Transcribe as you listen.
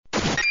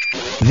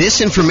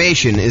This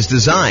information is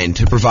designed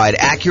to provide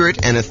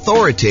accurate and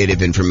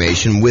authoritative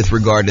information with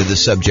regard to the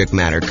subject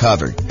matter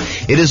covered.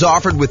 It is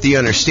offered with the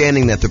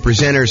understanding that the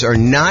presenters are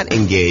not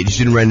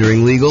engaged in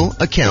rendering legal,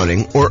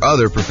 accounting, or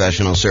other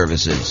professional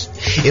services.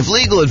 If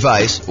legal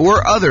advice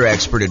or other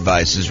expert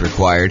advice is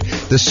required,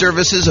 the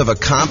services of a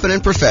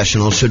competent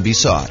professional should be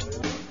sought.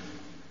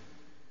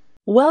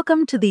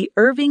 Welcome to the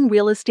Irving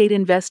Real Estate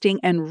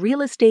Investing and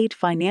Real Estate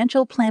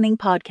Financial Planning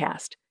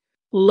Podcast.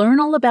 Learn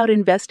all about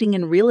investing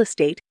in real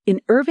estate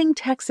in Irving,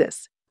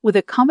 Texas, with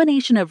a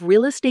combination of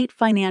real estate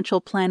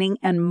financial planning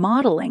and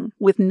modeling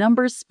with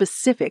numbers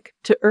specific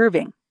to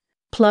Irving,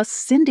 plus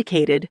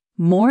syndicated,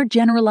 more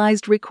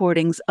generalized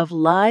recordings of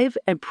live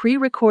and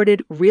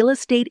pre-recorded real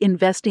estate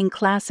investing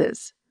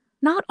classes,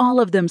 not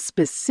all of them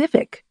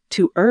specific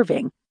to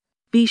Irving.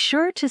 Be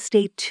sure to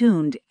stay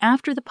tuned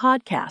after the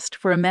podcast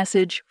for a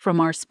message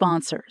from our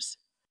sponsors.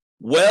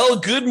 Well,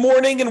 good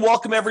morning and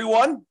welcome,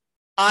 everyone.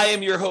 I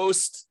am your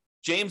host,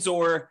 James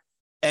Orr,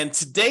 and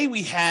today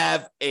we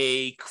have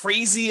a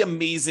crazy,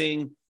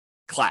 amazing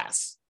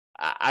class.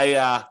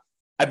 I've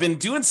been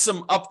doing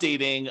some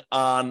updating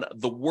on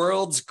the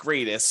world's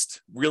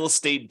greatest real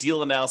estate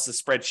deal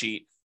analysis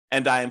spreadsheet,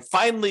 and I am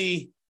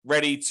finally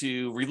ready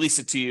to release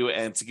it to you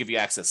and to give you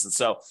access. And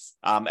so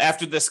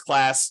after this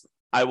class,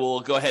 I will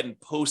go ahead and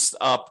post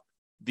up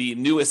the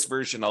newest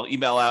version. I'll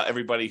email out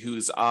everybody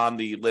who's on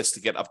the list to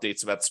get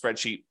updates about the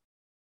spreadsheet,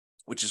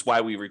 which is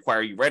why we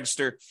require you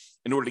register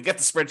in order to get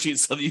the spreadsheet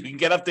so that you can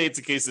get updates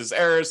in case there's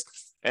errors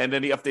and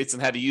any updates on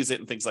how to use it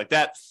and things like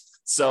that.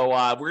 So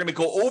we're going to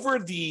go over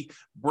the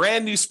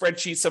brand new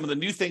spreadsheet, some of the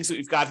new things that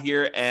we've got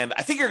here, and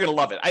I think you're going to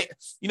love it.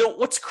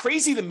 What's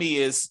crazy to me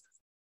is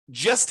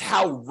just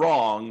how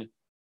wrong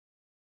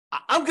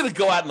I'm going to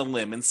go out on a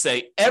limb and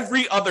say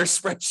every other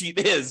spreadsheet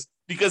is,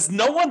 because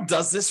no one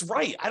does this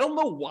right. I don't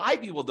know why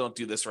people don't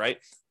do this right,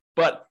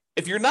 but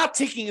if you're not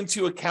taking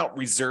into account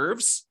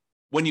reserves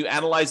when you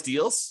analyze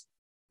deals,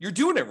 you're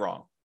doing it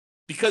wrong,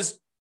 because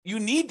you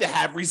need to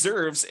have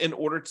reserves in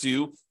order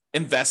to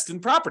invest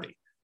in property.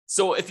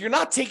 So if you're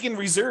not taking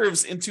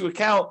reserves into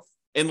account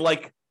in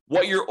like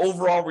what your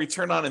overall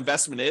return on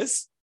investment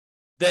is,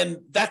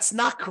 then that's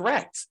not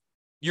correct.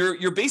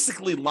 You're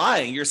basically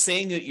lying. You're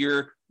saying that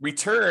your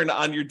return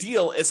on your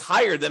deal is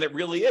higher than it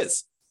really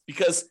is,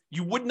 because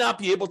you would not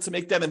be able to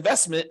make that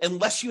investment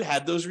unless you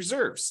had those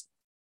reserves.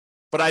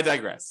 But I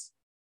digress.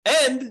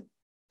 And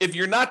if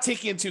you're not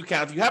taking into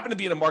account, if you happen to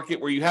be in a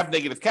market where you have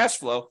negative cash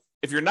flow,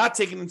 if you're not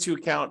taking into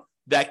account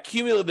that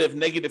cumulative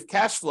negative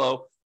cash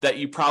flow that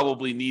you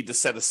probably need to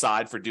set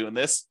aside for doing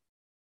this,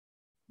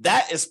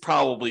 that is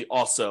probably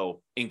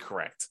also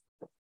incorrect.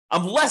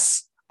 I'm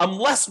less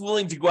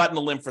willing to go out on a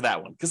limb for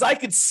that one, because I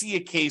could see a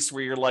case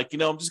where you're like,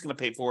 I'm just going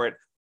to pay for it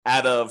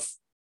out of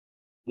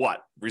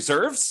what?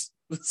 Reserves?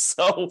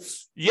 So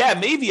yeah,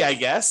 maybe, I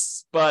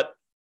guess, but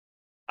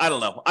I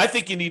don't know. I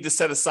think you need to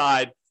set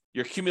aside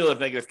your cumulative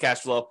negative cash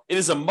flow. It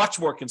is a much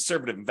more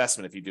conservative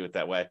investment if you do it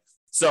that way.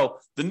 So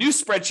the new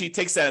spreadsheet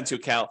takes that into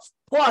account.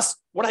 Plus,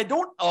 what I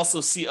don't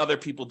also see other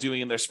people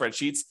doing in their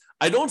spreadsheets,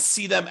 I don't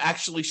see them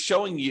actually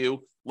showing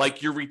you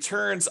like your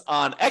returns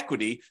on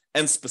equity,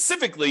 and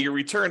specifically your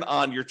return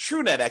on your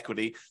true net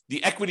equity,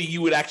 the equity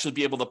you would actually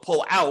be able to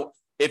pull out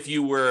if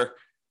you were,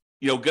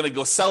 going to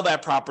go sell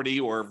that property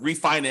or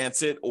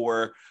refinance it,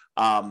 or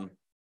or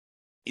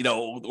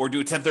do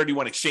a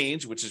 1031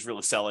 exchange, which is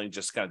really selling,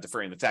 just kind of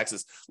deferring the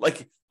taxes.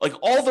 Like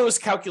all those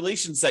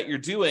calculations that you're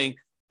doing,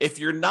 if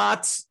you're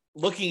not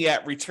looking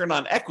at return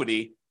on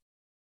equity,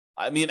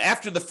 I mean,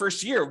 after the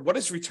first year, what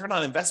does return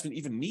on investment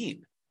even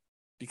mean?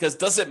 Because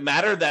does it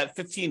matter that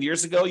 15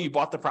 years ago you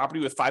bought the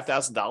property with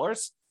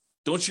 $5,000?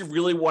 Don't you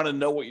really want to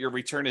know what your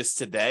return is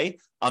today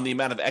on the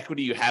amount of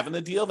equity you have in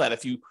the deal, that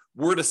if you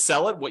were to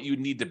sell it, what you would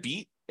need to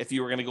beat if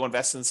you were going to go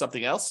invest in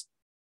something else?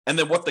 And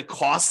then what the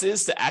cost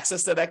is to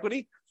access that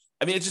equity?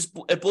 I mean,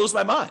 it blows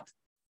my mind.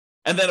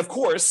 And then, of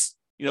course,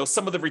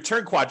 some of the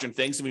return quadrant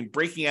things,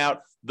 breaking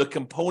out the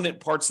component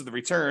parts of the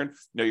return,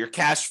 your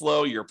cash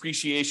flow, your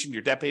appreciation,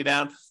 your debt pay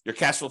down, your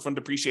cash flow from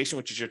depreciation,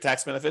 which is your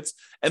tax benefits.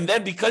 And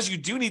then because you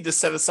do need to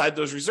set aside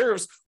those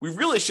reserves, we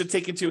really should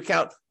take into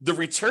account the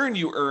return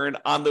you earn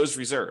on those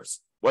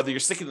reserves, whether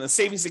you're sticking in a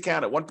savings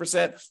account at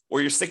 1%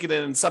 or you're sticking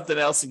it in something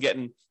else and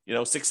getting,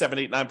 6, 7,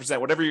 8, 9%,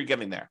 whatever you're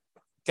getting there.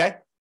 Okay.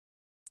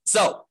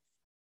 So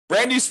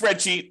brand new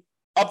spreadsheet,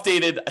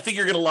 updated. I think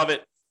you're going to love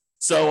it.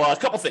 So a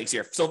couple things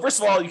here. So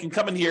first of all, you can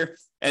come in here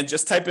and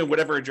just type in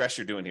whatever address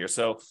you're doing here.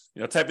 So,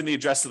 type in the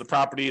address of the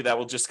property. That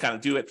will just kind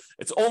of do it.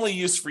 It's only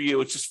used for you.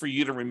 It's just for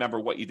you to remember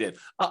what you did.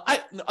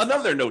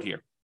 Another note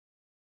here.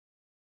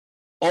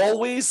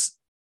 Always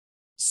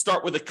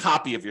start with a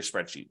copy of your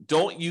spreadsheet.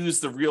 Don't use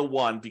the real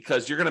one,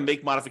 because you're going to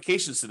make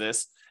modifications to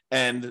this,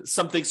 and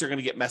some things are going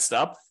to get messed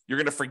up. You're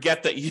going to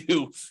forget that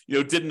you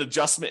did an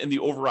adjustment in the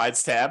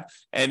overrides tab,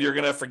 and you're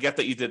going to forget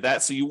that you did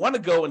that. So you want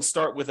to go and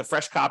start with a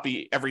fresh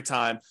copy every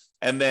time,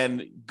 and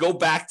then go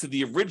back to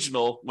the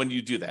original when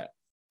you do that.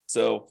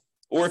 So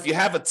Or if you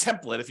have a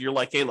template, if you're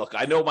like, hey, look,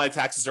 I know my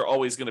taxes are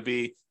always going to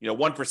be,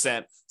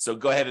 1%. So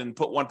go ahead and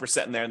put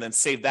 1% in there and then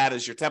save that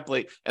as your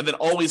template. And then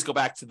always go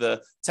back to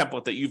the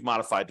template that you've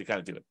modified to kind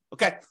of do it.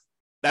 Okay.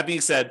 That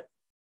being said,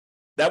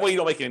 that way you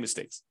don't make any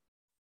mistakes.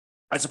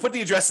 All right. So put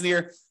the address in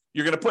here.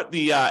 You're going to put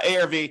the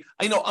ARV.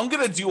 I know I'm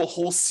going to do a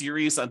whole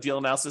series on deal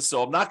analysis.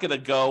 So I'm not going to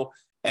go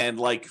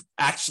and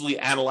actually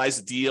analyze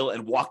a deal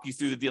and walk you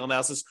through the deal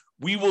analysis.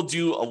 We will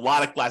do a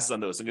lot of classes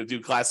on those. I'm going to do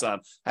a class on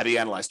how do you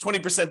analyze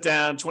 20%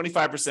 down,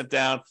 25%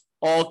 down,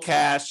 all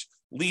cash,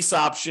 lease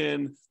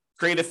option,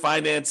 creative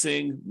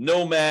financing,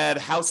 nomad,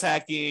 house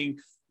hacking,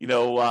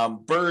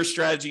 BRRRR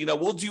strategy.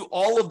 We'll do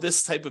all of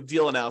this type of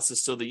deal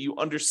analysis so that you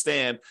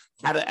understand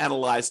how to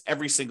analyze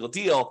every single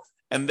deal.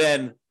 And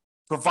then,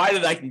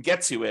 provided I can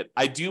get to it,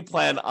 I do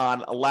plan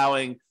on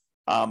allowing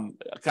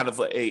kind of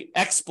a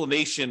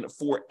explanation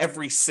for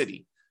every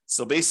city.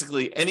 So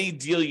basically, any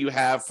deal you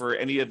have for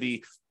any of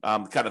the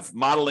kind of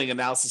modeling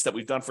analysis that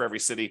we've done for every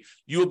city,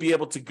 you will be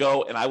able to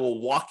go and I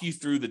will walk you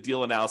through the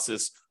deal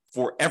analysis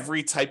for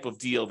every type of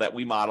deal that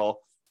we model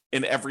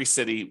in every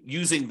city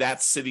using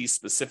that city's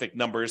specific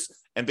numbers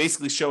and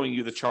basically showing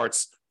you the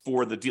charts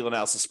for the deal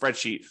analysis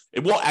spreadsheet.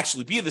 It won't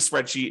actually be the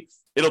spreadsheet.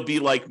 It'll be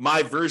like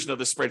my version of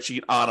the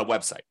spreadsheet on a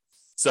website.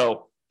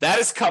 So that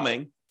is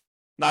coming.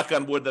 Knock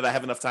on wood that I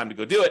have enough time to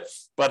go do it,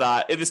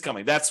 but it is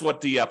coming. That's what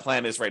the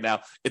plan is right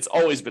now. It's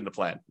always been the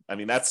plan. I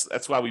mean, that's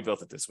why we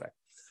built it this way.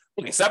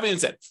 Okay, so that being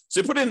said, so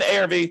you put it in the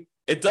ARV.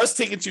 It does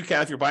take into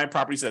account if you're buying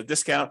properties at a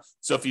discount.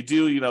 So if you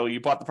do, you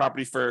bought the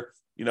property for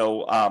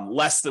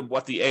less than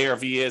what the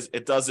ARV is,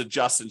 it does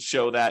adjust and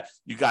show that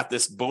you got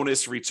this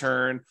bonus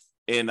return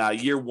in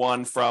year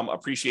one from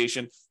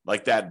appreciation,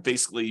 like that.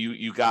 Basically,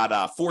 you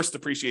got forced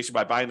appreciation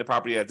by buying the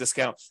property at a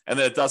discount, and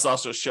then it does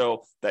also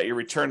show that your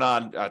return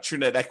on true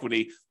net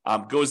equity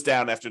goes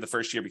down after the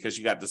first year because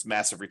you got this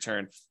massive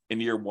return in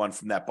year one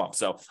from that bump.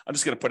 So I'm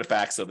just going to put it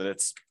back so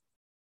that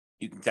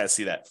you can kind of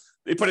see that.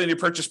 They put in your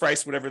purchase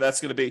price, whatever that's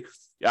going to be.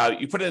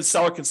 You put in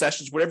seller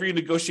concessions, whatever you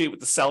negotiate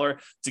with the seller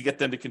to get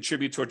them to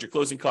contribute towards your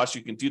closing costs,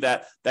 you can do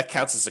that. That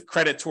counts as a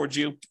credit towards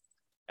you.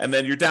 And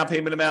then your down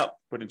payment amount,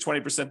 put in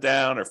 20%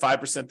 down or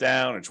 5%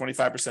 down or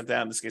 25%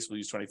 down. In this case, we'll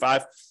use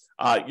 25.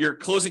 Your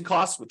closing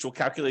costs, which we'll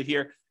calculate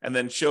here, and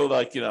then show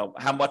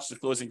how much the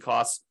closing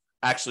costs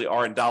actually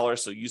are in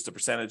dollars. So use the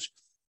percentage.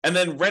 And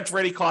then rent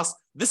ready costs.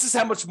 This is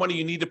how much money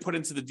you need to put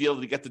into the deal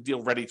to get the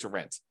deal ready to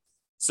rent.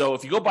 So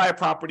if you go buy a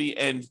property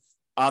and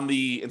on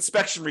the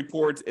inspection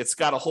report, it's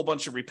got a whole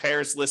bunch of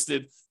repairs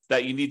listed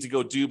that you need to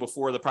go do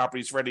before the property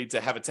is ready to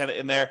have a tenant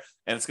in there,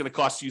 and it's going to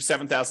cost you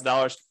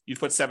 $7,000, you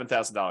put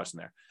 $7,000 in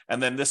there.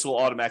 And then this will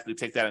automatically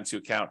take that into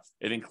account.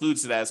 It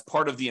includes it as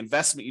part of the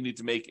investment you need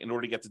to make in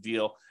order to get the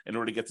deal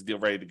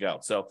ready to go.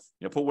 So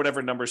put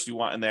whatever numbers you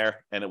want in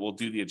there, and it will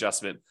do the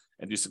adjustment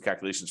and do some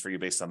calculations for you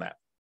based on that.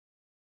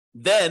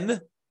 Then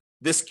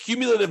this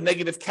cumulative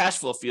negative cash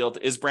flow field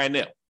is brand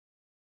new.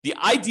 The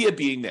idea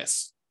being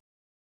this: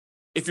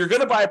 if you're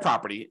going to buy a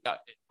property,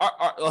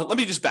 let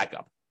me just back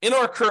up. In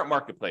our current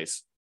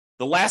marketplace,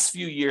 the last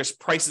few years,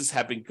 prices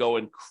have been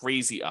going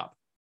crazy up,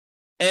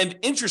 and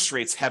interest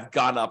rates have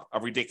gone up a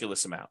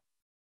ridiculous amount.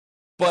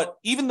 But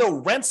even though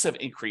rents have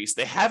increased,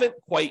 they haven't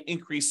quite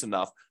increased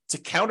enough to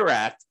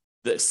counteract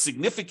the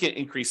significant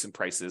increase in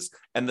prices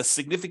and the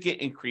significant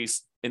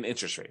increase in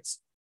interest rates.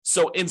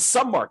 So in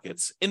some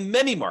markets, in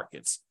many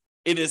markets,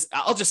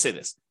 I'll just say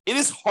this, it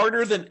is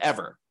harder than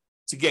ever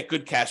to get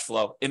good cash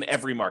flow in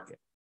every market.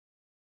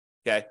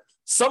 Okay.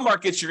 Some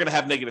markets, you're going to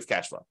have negative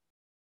cash flow,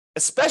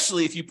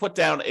 especially if you put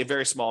down a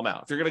very small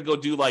amount. If you're going to go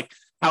do like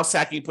house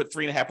hacking, put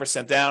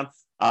 3.5% down,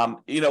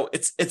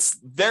 it's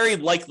very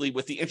likely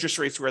with the interest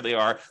rates where they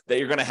are that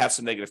you're going to have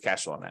some negative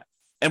cash flow on that.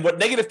 And what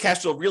negative cash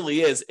flow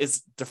really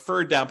is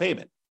deferred down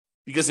payment.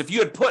 Because if you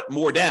had put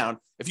more down,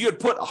 if you had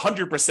put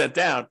 100%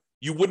 down,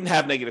 you wouldn't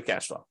have negative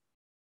cash flow,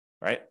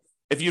 right?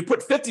 If you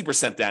put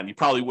 50% down, you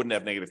probably wouldn't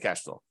have negative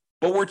cash flow.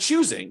 But we're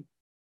choosing,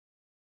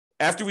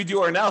 after we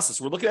do our analysis,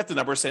 we're looking at the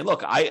numbers saying,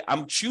 look,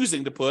 I'm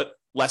choosing to put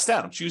less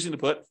down. I'm choosing to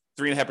put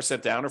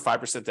 3.5% down or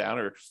 5% down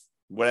or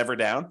whatever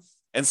down.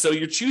 And so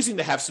you're choosing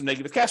to have some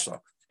negative cash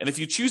flow. And if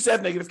you choose to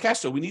have negative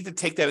cash flow, we need to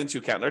take that into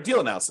account in our deal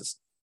analysis.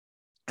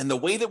 And the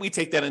way that we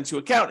take that into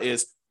account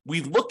is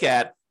we look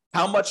at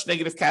how much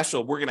negative cash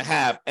flow we're going to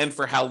have and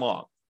for how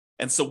long.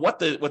 And so what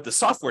the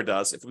software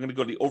does, if we're going to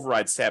go to the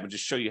overrides tab and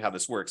just show you how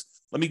this works,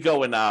 let me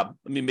go and let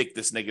me make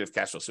this negative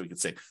cash flow so we can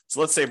see. So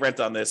let's say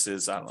rent on this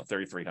is, I don't know,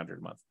 $3,300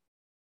 a month.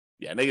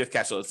 Yeah, negative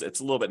cash flow, it's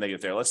a little bit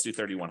negative there. Let's do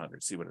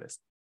 $3,100, see what it is.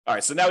 All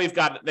right, so now we've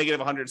got negative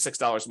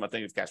 $106 a month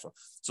negative cash flow.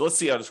 So let's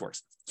see how this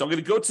works. So I'm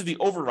going to go to the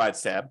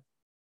overrides tab.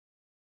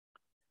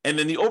 And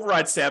in the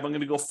overrides tab, I'm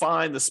going to go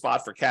find the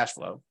spot for cash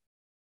flow,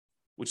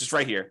 which is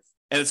right here.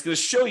 And it's going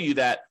to show you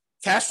that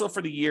cash flow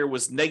for the year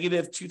was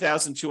negative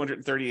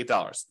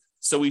 $2,238.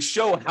 So we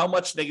show how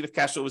much negative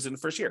cash flow was in the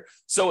first year.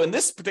 So in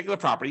this particular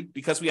property,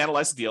 because we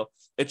analyzed the deal,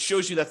 it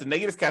shows you that the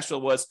negative cash flow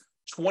was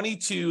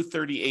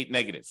 $2,238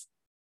 negative.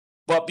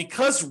 But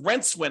because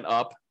rents went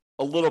up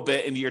a little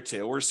bit in year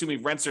 2. We're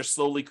assuming rents are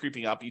slowly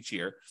creeping up each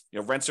year.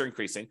 Rents are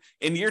increasing.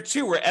 In year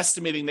 2, we're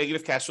estimating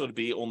negative cash flow to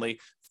be only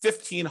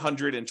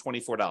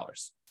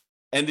 $1,524.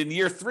 And in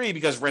year 3,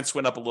 because rents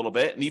went up a little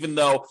bit, and even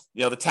though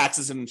the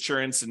taxes and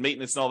insurance and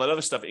maintenance and all that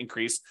other stuff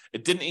increased,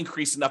 it didn't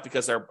increase enough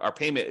because our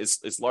payment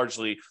is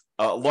largely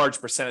a large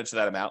percentage of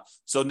that amount.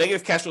 So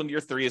negative cash flow in year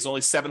 3 is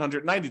only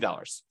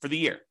 $790 for the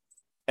year.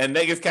 And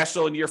negative cash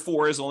flow in year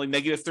 4 is only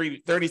negative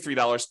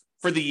 $33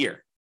 for the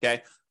year.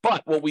 Okay.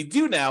 But what we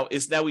do now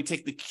is we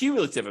take the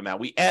cumulative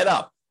amount. We add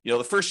up.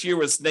 The first year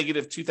was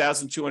negative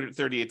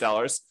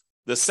 $2,238.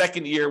 The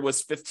second year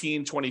was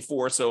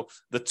 $1,524. So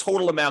the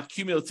total amount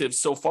cumulative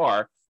so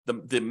far,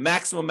 the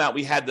maximum amount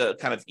we had to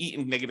kind of eat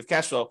in negative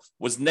cash flow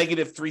was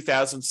negative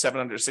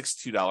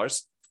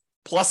 $3,762,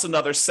 plus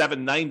another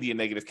 $790 in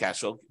negative cash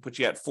flow, put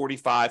you at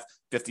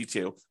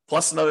 $4,552,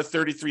 plus another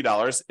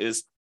 $33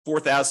 is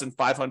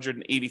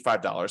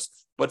 $4,585.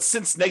 But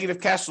since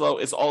negative cash flow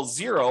is all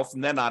zero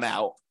from then on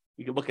out,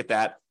 we can look at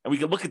that, and we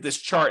can look at this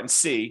chart and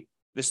see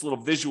this little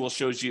visual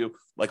shows you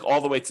like all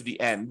the way to the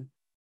end.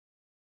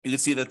 You can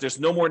see that there's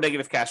no more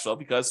negative cash flow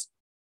because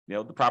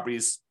the property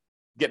is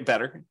getting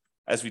better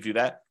as we do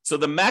that. So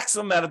the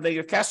maximum amount of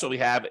negative cash flow we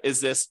have is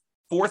this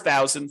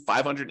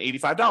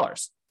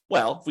 $4,585.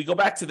 Well, if we go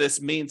back to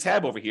this main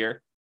tab over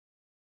here,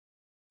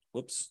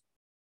 whoops.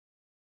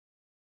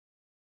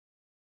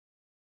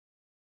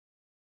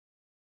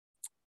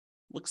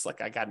 Looks like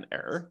I got an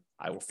error.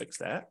 I will fix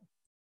that.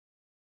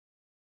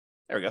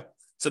 There we go.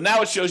 So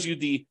now it shows you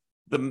the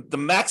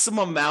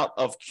maximum amount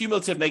of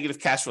cumulative negative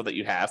cash flow that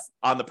you have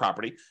on the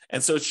property.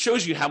 And so it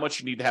shows you how much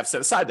you need to have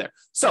set aside there.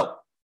 So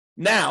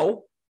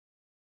now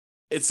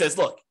it says,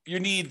 look,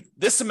 you need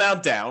this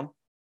amount down,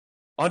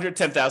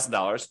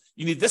 $110,000.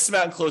 You need this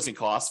amount in closing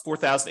costs,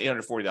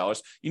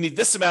 $4,840. You need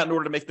this amount in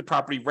order to make the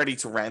property ready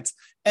to rent.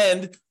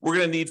 And we're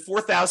going to need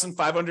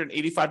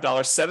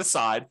 $4,585 set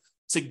aside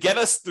to get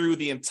us through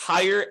the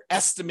entire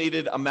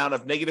estimated amount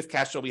of negative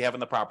cash flow we have in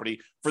the property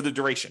for the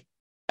duration.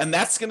 And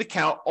that's going to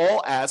count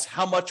all as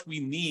how much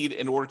we need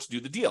in order to do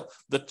the deal.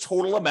 The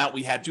total amount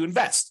we had to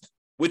invest,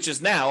 which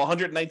is now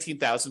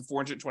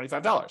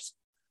 $119,425.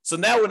 So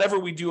now whenever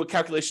we do a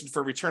calculation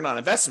for return on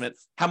investment,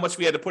 how much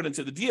we had to put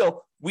into the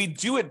deal, we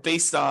do it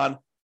based on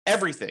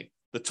everything: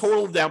 the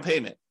total down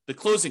payment, the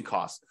closing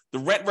costs, the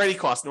rent ready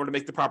costs in order to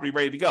make the property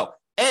ready to go,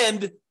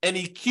 and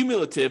any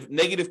cumulative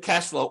negative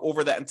cash flow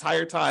over that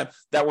entire time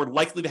that we're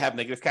likely to have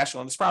negative cash flow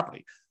on this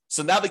property.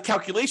 So now the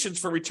calculations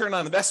for return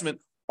on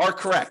investment are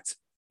correct.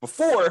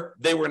 Before,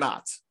 they were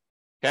not.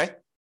 Okay?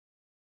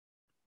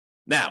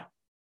 Now,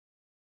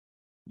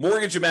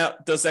 mortgage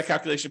amount does that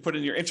calculation, put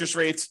in your interest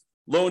rates,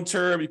 loan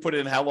term, you put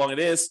in how long it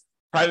is.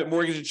 Private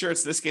mortgage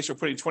insurance, in this case, we're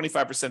putting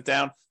 25%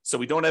 down, so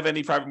we don't have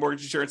any private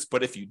mortgage insurance.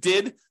 But if you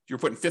did, if you're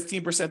putting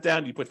 15%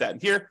 down, you put that in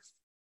here.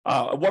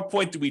 At what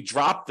point do we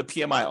drop the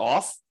PMI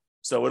off?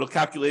 So it'll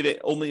calculate it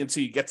only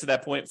until you get to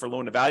that point for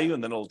loan to value,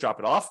 and then it'll drop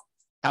it off.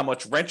 How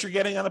much rent you're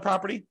getting on the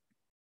property.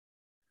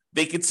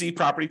 Vacancy,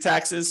 property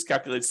taxes,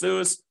 calculates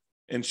those.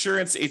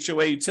 Insurance,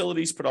 HOA,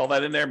 utilities, put all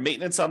that in there.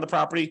 Maintenance on the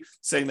property,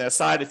 setting that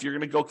aside. If you're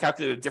going to go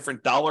calculate a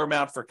different dollar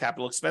amount for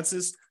capital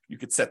expenses, you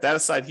could set that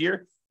aside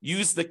here.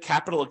 Use the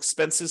capital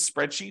expenses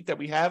spreadsheet that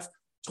we have,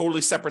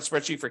 totally separate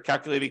spreadsheet for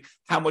calculating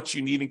how much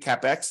you need in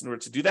CapEx in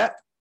order to do that.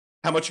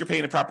 How much you're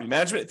paying in property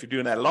management, if you're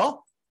doing that at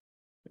all,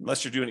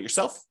 unless you're doing it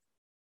yourself.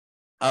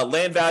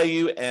 Land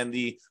value and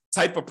the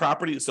type of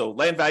property. So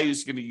land value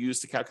is going to be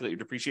used to calculate your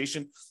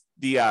depreciation.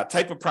 The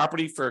type of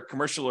property for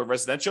commercial or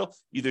residential,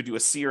 either do a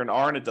C or an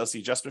R, and it does the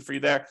adjustment for you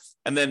there.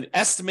 And then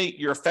estimate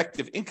your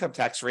effective income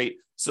tax rate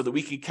so that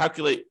we can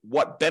calculate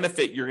what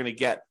benefit you're going to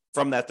get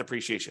from that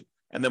depreciation.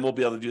 And then we'll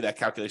be able to do that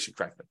calculation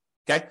correctly.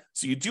 Okay,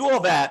 so you do all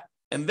that,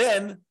 and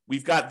then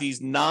we've got these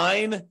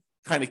 9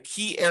 kind of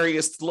key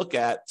areas to look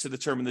at to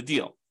determine the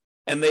deal.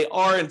 And they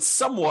are in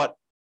somewhat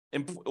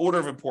order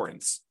of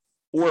importance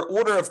or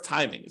order of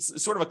timing.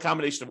 It's sort of a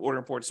combination of order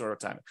of importance and order of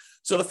timing.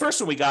 So the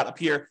first one we got up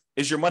here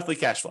is your monthly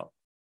cash flow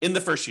in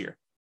the first year.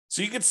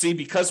 So you can see,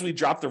 because we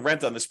dropped the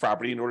rent on this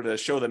property in order to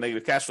show the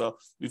negative cash flow,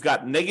 we've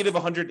got negative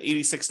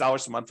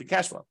 $186 a month in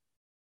cash flow.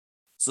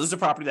 So this is a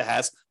property that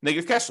has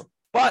negative cash flow.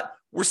 But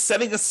we're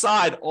setting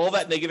aside all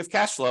that negative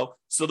cash flow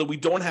so that we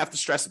don't have to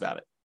stress about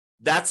it.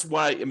 That's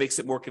why it makes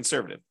it more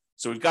conservative.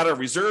 So we've got our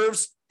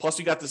reserves, plus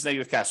we got this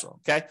negative cash flow,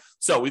 okay?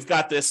 So we've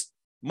got this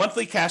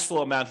monthly cash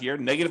flow amount here,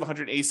 negative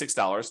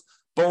 $186,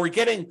 but we're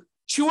getting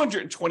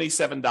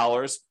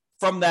 $227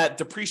 from that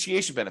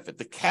depreciation benefit,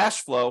 the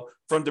cash flow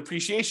from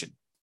depreciation,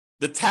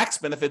 the tax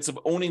benefits of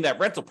owning that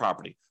rental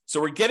property. So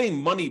we're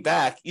getting money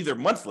back either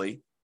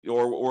monthly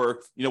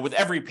or with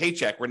every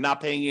paycheck. We're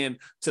not paying in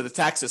to the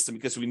tax system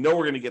because we know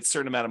we're going to get a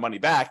certain amount of money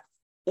back,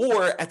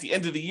 or at the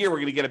end of the year, we're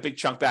going to get a big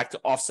chunk back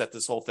to offset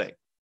this whole thing.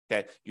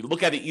 Okay, you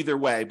look at it either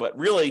way, but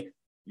really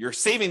you're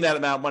saving that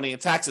amount of money in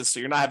taxes, so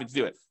you're not having to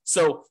do it.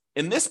 So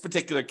in this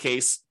particular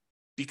case,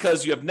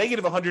 because you have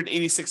negative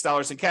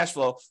 $186 in cash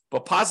flow,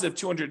 but positive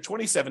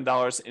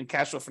 $227 in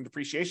cash flow from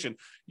depreciation,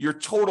 your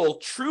total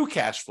true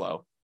cash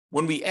flow,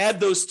 when we add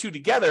those two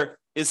together,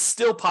 is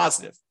still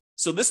positive.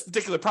 So this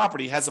particular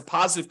property has a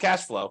positive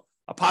cash flow,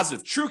 a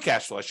positive true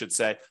cash flow, I should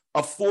say,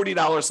 of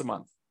 $40 a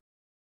month.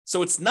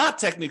 So it's not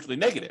technically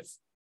negative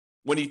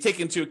when you take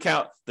into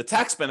account the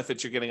tax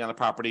benefits you're getting on the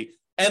property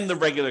and the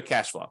regular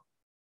cash flow.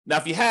 Now,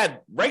 if you had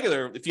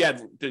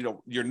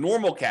your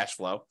normal cash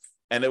flow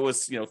and it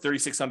was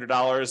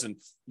 $3,600 and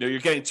you're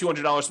getting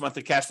 $200 a month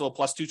of cash flow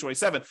plus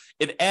 $227,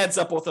 it adds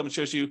up both of them and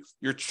shows you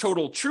your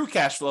total true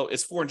cash flow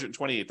is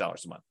 $428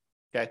 a month.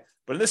 Okay,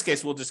 but in this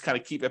case, we'll just kind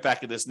of keep it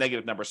back at this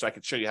negative number so I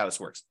can show you how this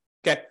works.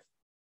 Okay,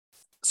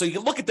 so you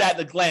can look at that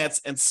in a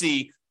glance and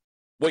see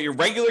what your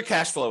regular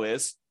cash flow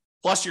is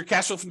plus your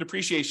cash flow from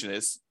depreciation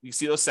is. You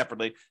see those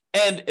separately,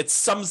 and it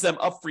sums them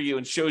up for you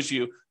and shows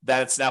you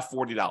that it's now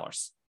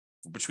 $40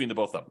 between the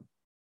both of them.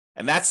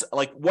 And that's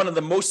like one of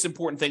the most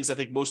important things I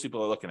think most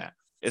people are looking at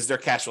is their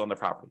cash flow on their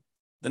property.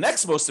 The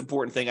next most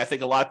important thing I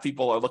think a lot of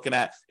people are looking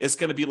at is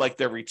going to be like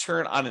their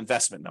return on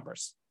investment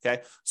numbers.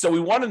 Okay, so we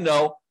want to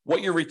know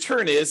what your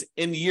return is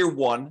in year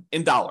one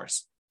in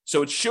dollars.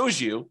 So it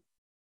shows you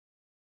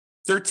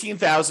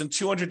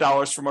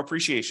 $13,200 from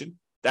appreciation.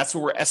 That's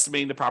where we're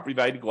estimating the property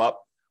value to go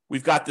up.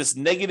 We've got this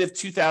negative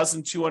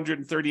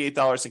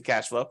 $2,238 in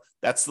cash flow.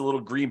 That's the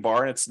little green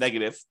bar, and it's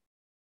negative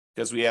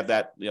because we have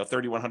that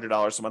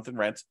 $3,100 a month in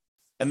rent.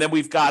 And then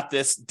we've got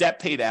this debt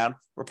pay down.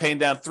 We're paying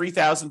down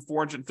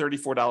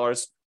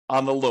 $3,434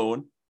 on the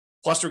loan,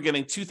 plus we're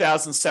getting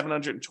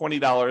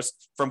 $2,720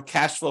 from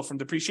cash flow from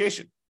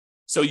depreciation.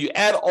 So you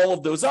add all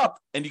of those up,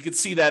 and you can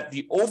see that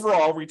the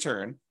overall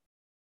return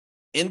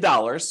in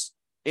dollars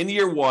in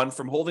year one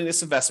from holding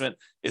this investment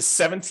is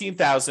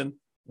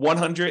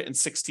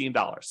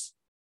 $17,116.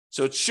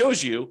 So it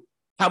shows you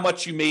how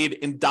much you made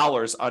in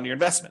dollars on your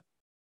investment.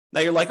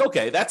 Now you're like,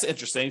 okay, that's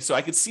interesting. So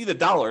I can see the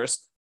dollars,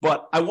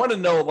 but I want to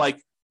know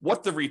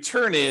what the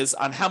return is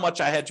on how much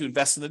I had to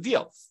invest in the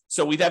deal.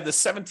 So we'd have the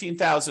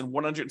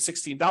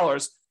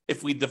 $17,116.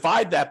 If we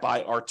divide that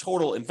by our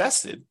total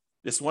invested,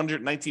 this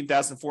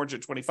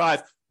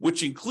 $119,425,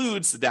 which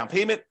includes the down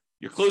payment,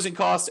 your closing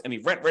costs, any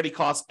rent ready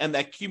costs, and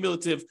that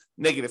cumulative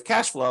negative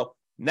cash flow,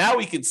 now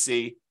we can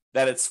see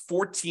that it's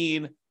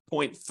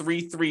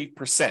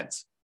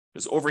 14.33%.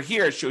 Because over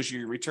here, it shows you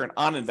your return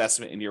on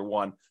investment in year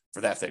one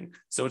for that thing.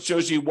 So it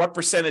shows you what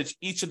percentage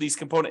each of these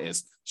component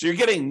is. So you're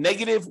getting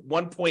negative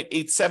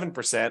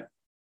 1.87%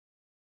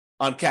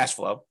 on cash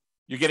flow.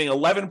 You're getting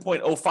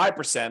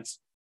 11.05%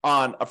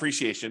 on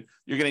appreciation.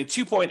 You're getting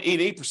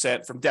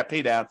 2.88% from debt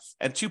pay down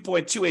and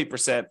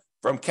 2.28%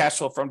 from cash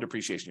flow from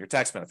depreciation, your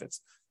tax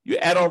benefits. You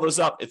add all those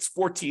up, it's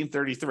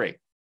 14.33.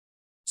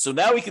 So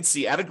now we can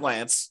see at a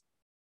glance,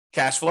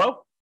 cash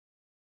flow,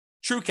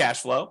 true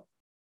cash flow,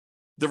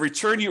 the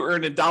return you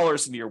earned in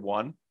dollars in year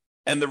one,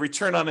 and the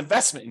return on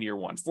investment in year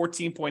one,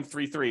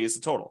 14.33 is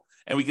the total.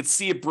 And we can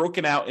see it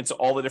broken out into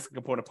all the different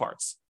component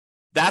parts.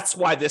 That's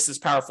why this is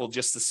powerful,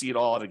 just to see it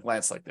all at a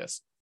glance like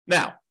this.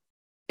 Now,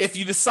 if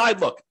you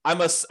decide, look,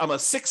 I'm a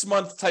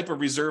 6-month type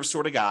of reserve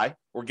sort of guy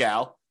or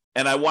gal,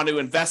 and I want to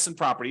invest in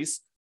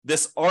properties,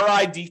 this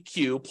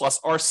RIDQ plus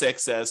R6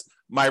 says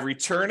my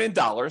return in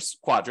dollars,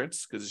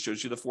 quadrants, because it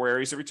shows you the 4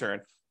 areas of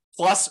return,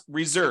 plus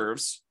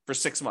reserves for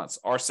 6 months,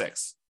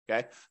 R6.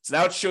 Okay, so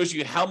now it shows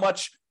you how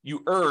much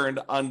you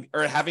earned on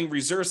or having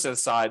reserves set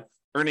aside,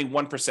 earning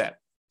 1%.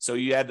 So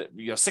you had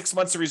 6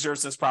 months of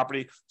reserves in this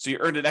property, so you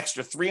earned an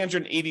extra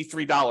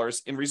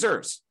 $383 in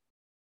reserves.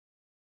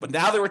 But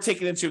now that we're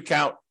taking into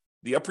account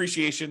the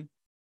appreciation,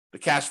 the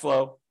cash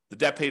flow, the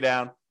debt pay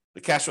down,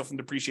 the cash flow from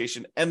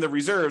depreciation, and the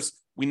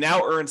reserves, we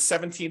now earn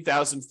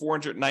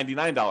 $17,499 in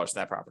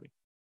that property.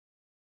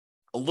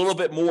 A little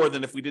bit more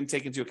than if we didn't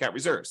take into account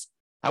reserves.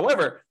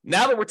 However,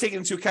 now that we're taking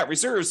into account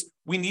reserves,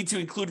 we need to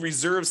include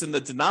reserves in the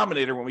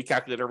denominator when we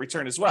calculate our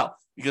return as well,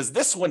 because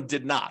this one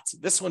did not.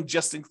 This one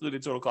just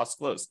included total cost to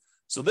close.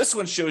 So this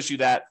one shows you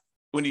that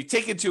when you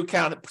take into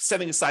account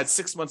setting aside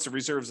 6 months of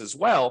reserves as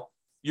well,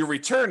 your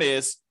return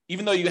is,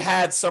 even though you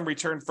had some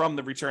return from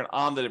the return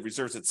on the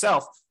reserves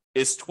itself,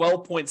 is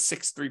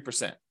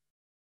 12.63%.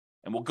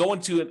 And we'll go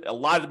into a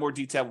lot more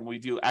detail when we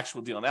do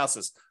actual deal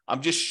analysis.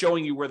 I'm just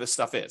showing you where this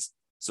stuff is.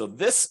 So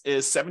this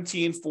is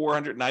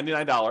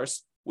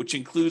 $17,499, which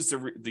includes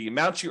the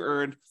amount you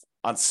earned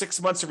on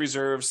 6 months of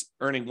reserves,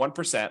 earning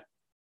 1%.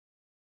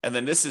 And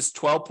then this is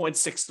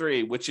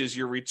 12.63, which is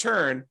your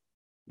return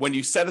when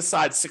you set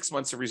aside 6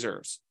 months of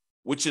reserves,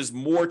 which is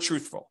more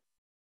truthful.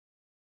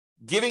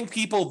 Giving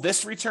people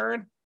this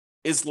return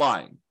is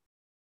lying,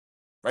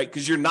 right?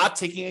 Because you're not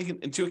taking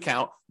into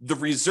account the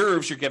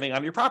reserves you're getting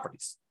on your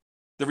properties.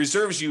 The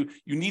reserves you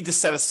need to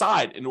set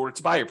aside in order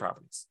to buy your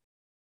properties.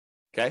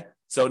 Okay?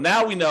 So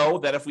now we know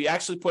that if we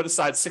actually put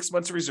aside 6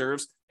 months of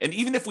reserves, and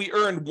even if we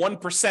earn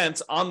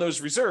 1% on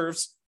those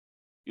reserves,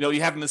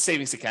 you have in the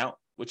savings account,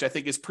 which I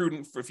think is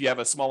prudent for if you have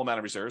a small amount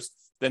of reserves,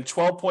 then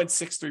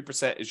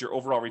 12.63% is your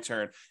overall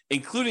return,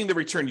 including the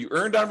return you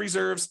earned on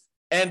reserves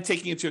and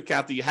taking into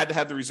account that you had to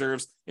have the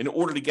reserves in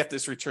order to get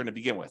this return to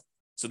begin with.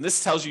 So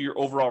this tells you your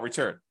overall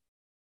return.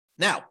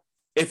 Now,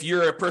 if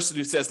you're a person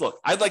who says, look,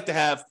 I'd like to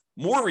have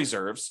more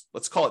reserves,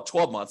 let's call it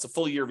 12 months, a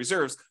full year of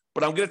reserves,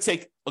 but I'm going to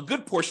take a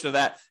good portion of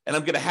that and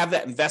I'm going to have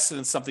that invested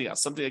in something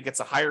else, something that gets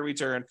a higher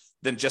return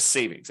than just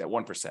savings at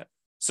 1%.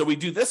 So we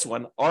do this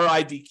one,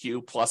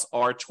 RIDQ plus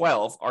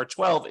R12.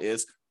 R12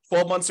 is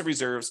 12 months of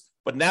reserves,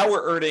 but now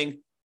we're earning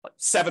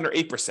 7 or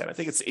 8%. I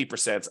think it's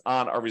 8%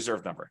 on our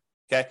reserve number.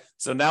 Okay.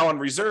 So now on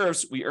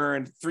reserves, we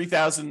earned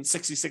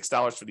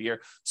 $3,066 for the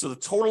year. So the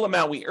total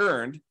amount we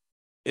earned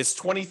is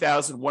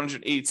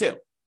 $20,182.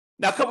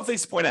 Now, a couple of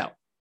things to point out.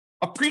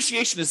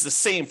 Appreciation is the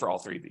same for all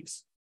three of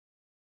these.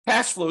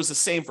 Cash flow is the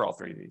same for all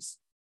three of these.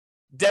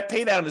 Debt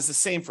pay down is the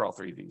same for all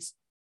three of these.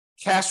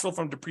 Cash flow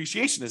from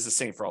depreciation is the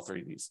same for all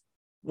three of these.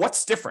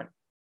 What's different?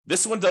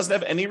 This one doesn't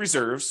have any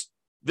reserves.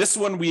 This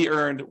one we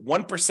earned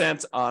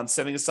 1% on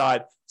setting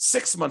aside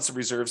 6 months of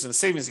reserves in a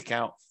savings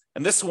account.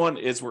 And this one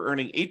is we're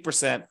earning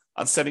 8%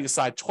 on setting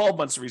aside 12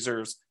 months of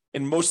reserves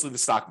in mostly the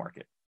stock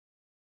market.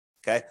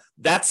 Okay,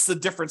 that's the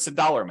difference in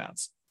dollar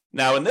amounts.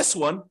 Now, in this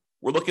one,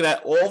 we're looking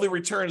at all the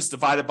returns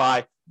divided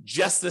by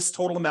just this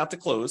total amount to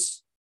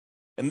close.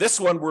 In this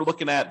one, we're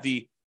looking at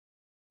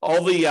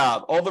all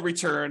the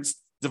returns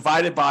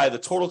divided by the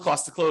total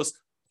cost to close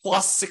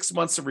plus 6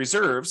 months of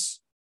reserves.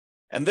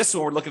 And this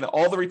one, we're looking at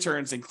all the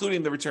returns,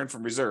 including the return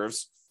from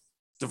reserves,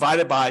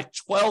 divided by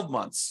 12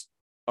 months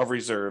of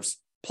reserves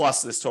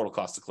plus this total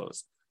cost to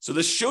close. So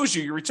this shows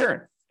you your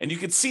return. And you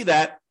can see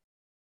that,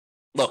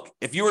 look,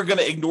 if you were going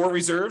to ignore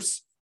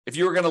reserves, if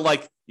you were going to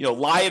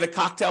lie at a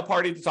cocktail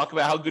party to talk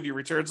about how good your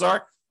returns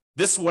are,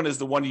 this one is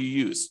the one you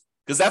use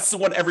because that's the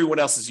one everyone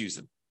else is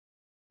using,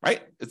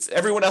 right?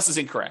 Everyone else is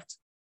incorrect.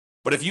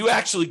 But if you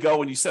actually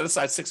go and you set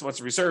aside 6 months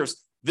of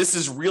reserves, this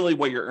is really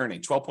what you're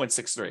earning,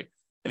 12.63.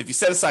 And if you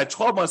set aside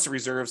 12 months of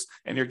reserves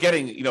and you're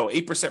getting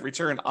 8%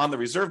 return on the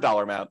reserve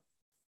dollar amount,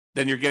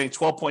 then you're getting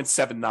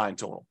 12.79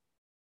 total.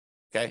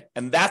 Okay.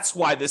 And that's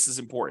why this is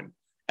important.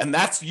 And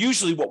that's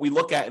usually what we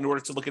look at in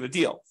order to look at a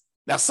deal.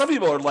 Now, some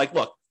people are like,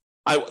 look,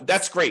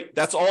 that's great.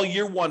 That's all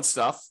year one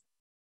stuff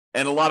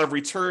and a lot of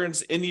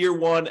returns in year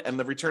one and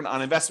the return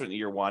on investment in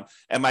year one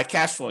and my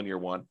cash flow in year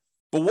one.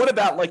 But what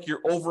about like your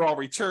overall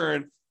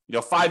return,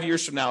 5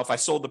 years from now, if I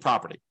sold the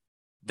property?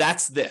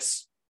 That's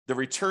the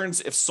returns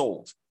if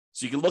sold.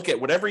 So you can look at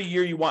whatever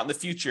year you want in the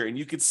future and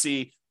you could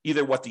see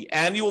either what the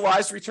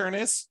annualized return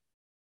is,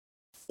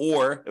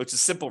 or which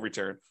is simple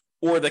return,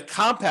 or the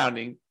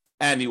compounding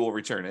annual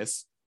return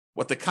is,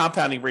 what the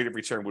compounding rate of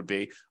return would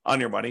be on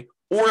your money.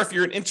 Or if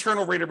you're an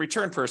internal rate of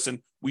return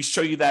person, we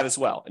show you that as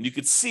well. And you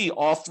could see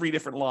all three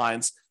different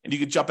lines and you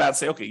could jump out and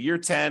say, okay, year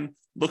 10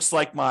 looks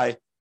like my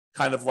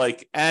kind of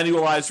like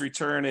annualized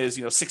return is,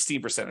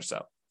 16% or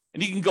so.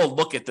 And you can go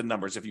look at the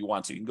numbers if you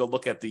want to. You can go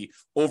look at the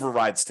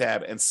overrides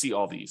tab and see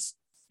all these.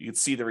 You can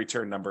see the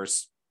return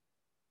numbers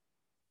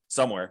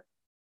somewhere.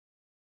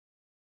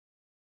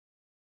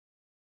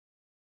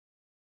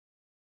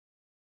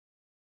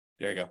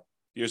 There you go.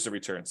 Here's the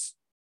returns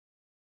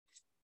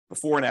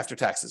before and after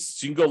taxes.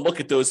 So you can go look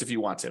at those if you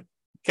want to,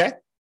 okay?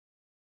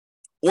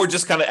 Or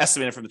just kind of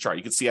estimate it from the chart.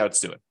 You can see how it's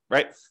doing,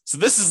 right? So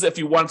this is if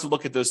you want to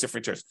look at those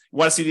different returns. You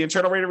want to see the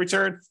internal rate of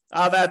return?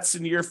 That's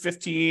in year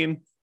 15.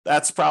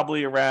 That's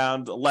probably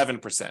around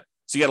 11%.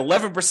 So you got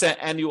 11%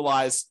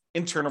 annualized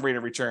internal rate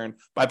of return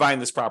by buying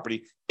this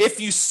property.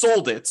 If you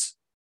sold it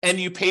and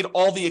you paid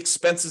all the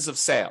expenses of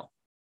sale,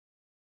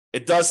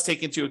 it does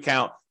take into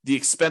account the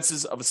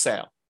expenses of a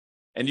sale.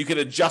 And you can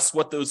adjust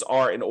what those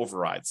are in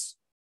overrides.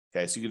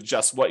 Okay, so you can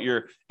adjust what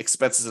your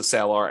expenses of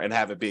sale are and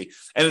have it be.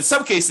 And in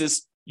some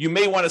cases, you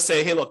may want to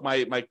say, hey, look,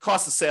 my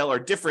costs of sale are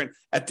different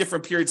at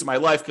different periods of my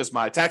life because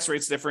my tax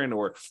rate's different,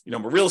 or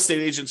I'm a real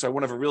estate agent, so I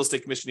won't have a real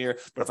estate commission here.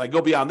 But if I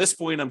go beyond this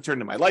point, I'm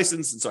turning my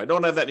license, and so I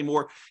don't have that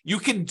anymore. You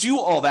can do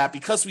all that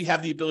because we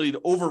have the ability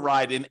to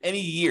override in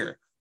any year,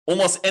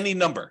 almost any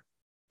number.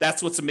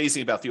 That's what's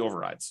amazing about the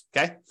overrides.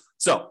 Okay,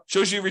 so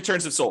shows you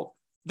returns if sold.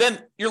 Then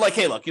you're like,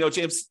 hey, look,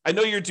 James, I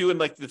know you're doing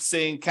like the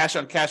saying cash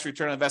on cash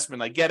return on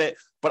investment. I get it,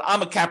 but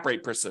I'm a cap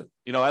rate person.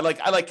 I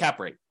like cap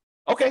rate.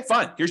 Okay,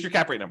 fine. Here's your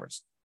cap rate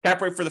numbers. Cap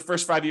rate for the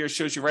first 5 years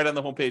shows you right on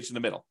the homepage in the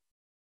middle,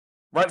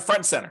 right front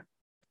and center.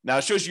 Now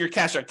it shows you your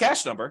cash on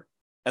cash number,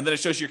 and then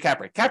it shows you your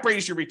cap rate. Cap rate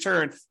is your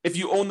return if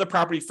you own the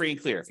property free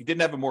and clear, if you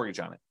didn't have a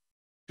mortgage on it.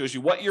 It shows you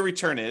what your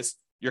return is,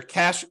 your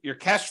cash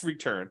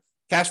return,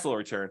 cash flow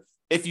return,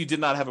 if you did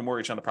not have a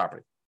mortgage on the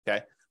property.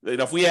 Okay.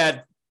 If we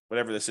had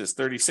whatever this is,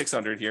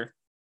 3,600 here,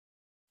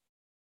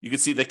 you can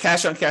see the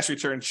cash on cash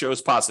return shows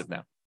positive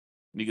now.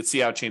 And you can see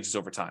how it changes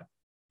over time.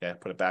 Okay,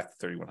 put it back to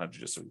 3,100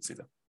 just so we can see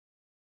that.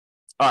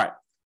 All right.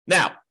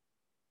 Now,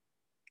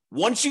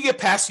 once you get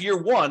past year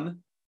one,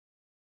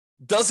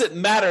 does it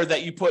matter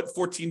that you put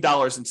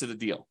 $14 into the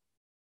deal?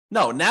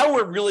 No, now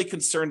we're really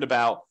concerned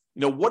about,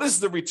 what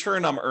is the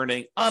return I'm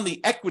earning on the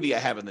equity I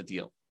have in the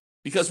deal?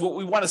 Because what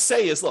we want to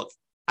say is, look,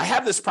 I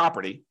have this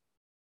property,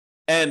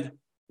 and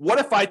what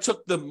if I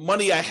took the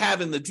money I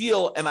have in the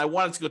deal and I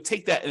wanted to go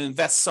take that and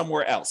invest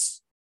somewhere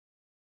else?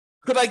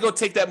 Could I go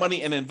take that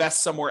money and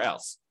invest somewhere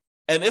else?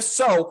 And if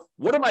so,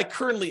 what am I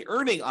currently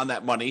earning on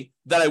that money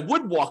that I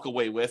would walk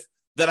away with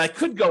that I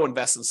could go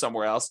invest in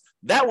somewhere else?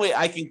 That way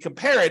I can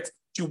compare it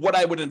to what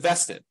I would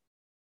invest in.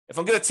 If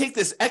I'm going to take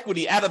this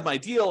equity out of my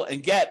deal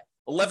and get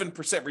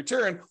 11%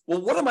 return,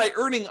 well, what am I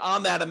earning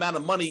on that amount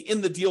of money in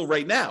the deal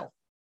right now?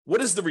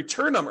 What is the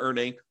return I'm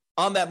earning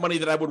on that money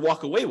that I would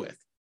walk away with?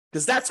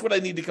 Because that's what I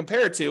need to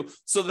compare it to,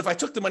 so that if I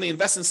took the money and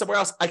invested in somewhere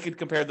else, I could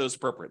compare those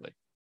appropriately.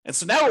 And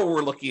so now what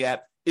we're looking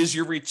at is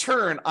your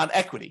return on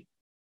equity.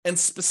 And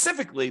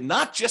specifically,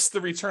 not just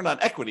the return on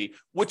equity,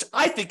 which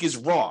I think is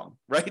wrong,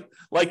 right?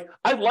 Like,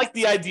 I like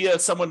the idea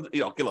of someone,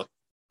 okay, look,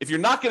 if you're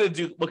not going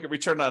to look at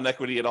return on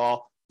equity at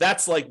all,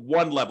 that's like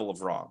one level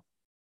of wrong.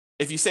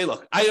 If you say,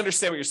 look, I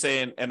understand what you're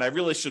saying, and I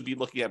really should be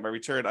looking at my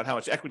return on how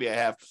much equity I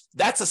have,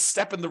 that's a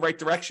step in the right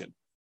direction.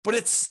 But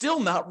it's still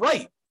not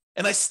right.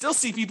 And I still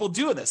see people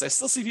doing this. I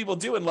still see people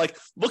doing like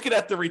looking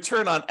at the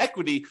return on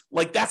equity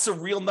like that's a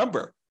real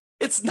number.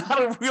 It's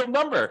not a real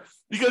number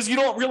because you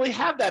don't really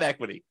have that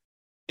equity.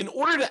 In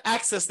order to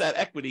access that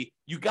equity,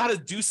 you got to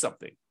do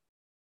something.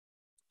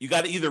 You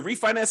got to either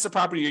refinance the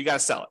property or you got to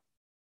sell it.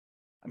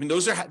 I mean,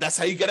 that's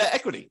how you get at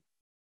equity.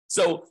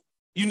 So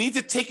you need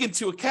to take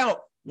into account,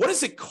 what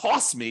does it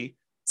cost me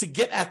to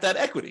get at that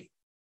equity?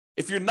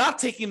 If you're not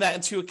taking that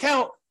into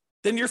account,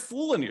 then you're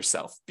fooling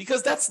yourself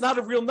because that's not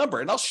a real number.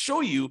 And I'll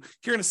show you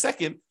here in a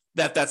second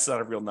that that's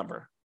not a real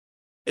number.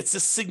 It's a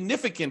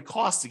significant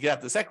cost to get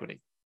at this equity.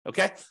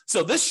 Okay.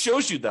 So this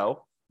shows you,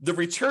 though, the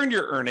return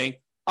you're earning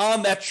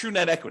on that true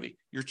net equity.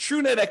 Your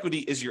true net equity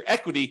is your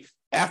equity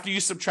after you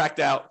subtract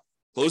out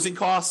closing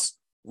costs,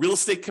 real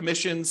estate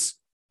commissions,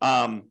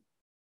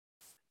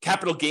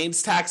 capital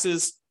gains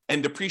taxes,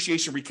 and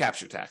depreciation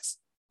recapture tax.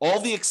 All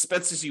the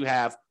expenses you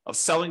have of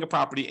selling a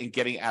property and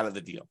getting out of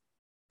the deal.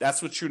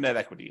 That's what true net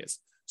equity is.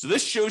 So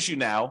this shows you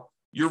now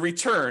your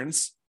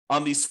returns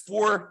on these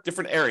 4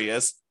 different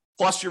areas,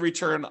 plus your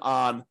return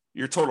on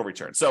your total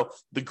return. So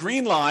the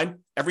green line,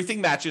 everything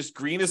matches.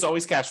 Green is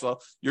always cash flow.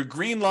 Your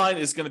green line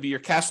is going to be your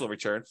cash flow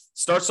return.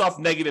 Starts off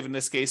negative in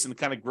this case and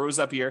kind of grows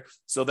up here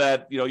so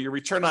that your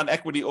return on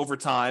equity over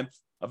time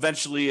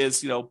eventually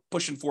is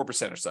pushing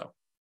 4% or so.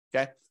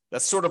 Okay,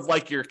 that's sort of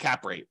like your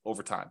cap rate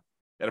over time.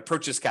 That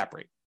approaches cap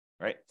rate,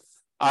 right?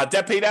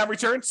 Debt pay down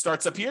return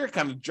starts up here,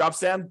 kind of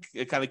drops down,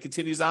 it kind of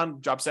continues on,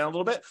 drops down a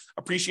little bit.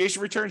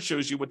 Appreciation return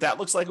shows you what that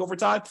looks like over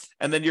time.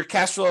 And then your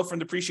cash flow from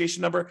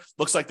depreciation number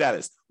looks like that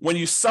is. When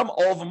you sum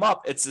all of them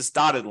up, it's this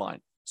dotted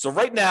line. So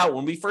right now,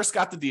 when we first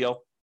got the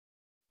deal,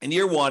 in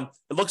year 1,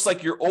 it looks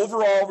like your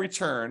overall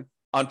return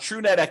on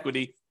true net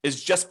equity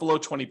is just below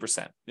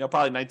 20%,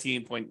 probably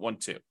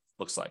 19.12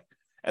 looks like.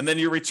 And then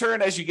your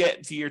return as you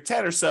get to year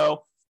 10 or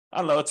so, I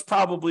don't know, it's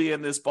probably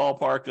in this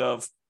ballpark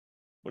of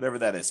whatever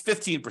that is,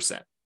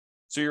 15%.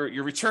 So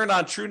your return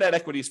on true net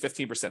equity is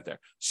 15% there.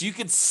 So you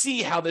can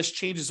see how this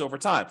changes over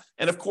time.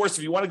 And of course,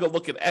 if you want to go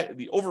look at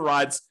the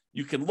overrides,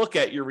 you can look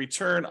at your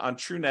return on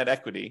true net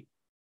equity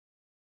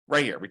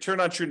right here, return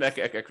on true net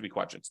equity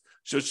quadrants.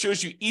 So it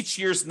shows you each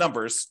year's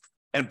numbers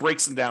and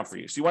breaks them down for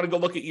you. So you want to go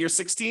look at year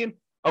 16?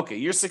 Okay,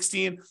 year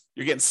 16,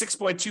 you're getting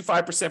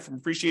 6.25% from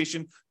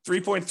appreciation,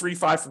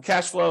 3.35 from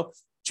cash flow,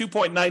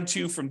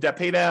 2.92 from debt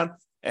pay down,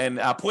 and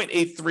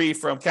 0.83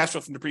 from cash flow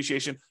from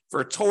depreciation for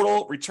a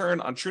total return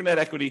on true net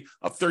equity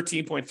of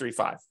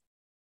 13.35.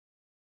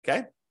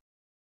 Okay?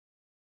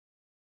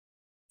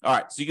 All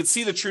right, so you can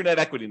see the true net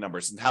equity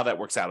numbers and how that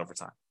works out over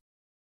time.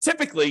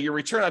 Typically, your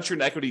return on true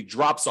net equity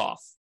drops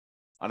off.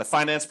 On a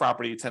finance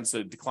property, it tends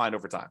to decline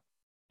over time.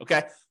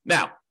 Okay?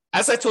 Now,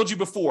 as I told you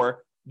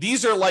before,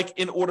 these are like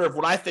in order of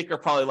what I think are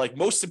probably like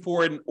most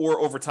important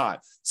or over time.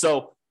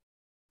 So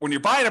when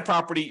you're buying a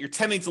property, you're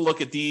tending to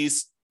look at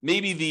these,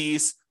 maybe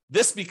these.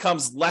 This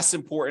becomes less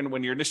important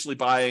when you're initially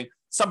buying.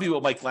 Some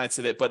people might glance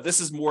at it, but this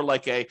is more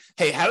like hey,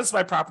 how does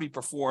my property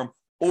perform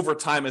over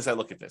time as I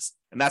look at this?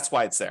 And that's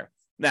why it's there.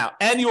 Now,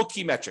 annual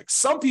key metrics.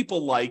 Some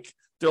people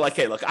they're like,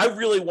 hey, look, I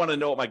really want to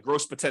know what my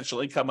gross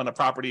potential income on a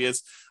property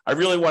is. I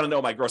really want to know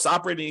what my gross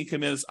operating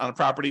income is on a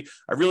property.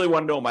 I really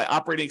want to know what my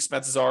operating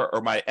expenses are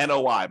or my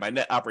NOI, my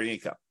net operating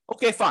income.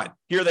 Okay, fine.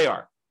 Here they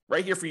are,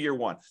 right here for year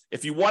 1.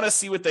 If you want to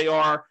see what they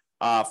are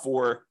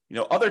for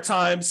other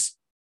times,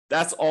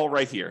 that's all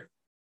right here.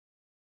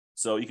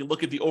 So you can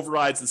look at the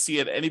overrides and see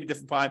it at any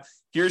different time.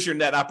 Here's your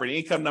net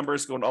operating income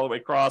numbers going all the way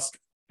across.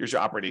 Here's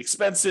your operating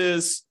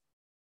expenses.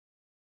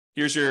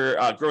 Here's your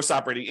gross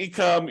operating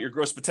income, your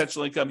gross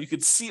potential income. You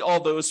can see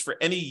all those for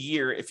any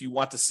year if you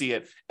want to see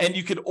it, and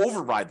you can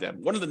override them.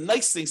 One of the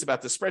nice things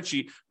about the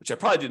spreadsheet, which I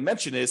probably didn't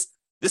mention, is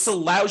this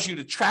allows you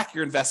to track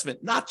your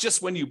investment, not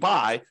just when you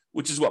buy,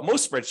 which is what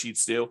most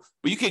spreadsheets do,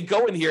 but you can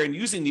go in here and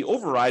using the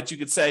overrides, you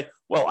could say,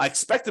 well, I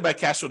expected my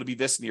cash flow to be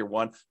this in year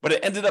 1, but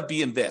it ended up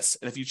being this.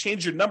 And if you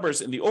change your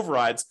numbers in the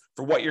overrides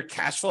for what your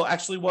cash flow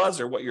actually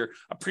was, or what your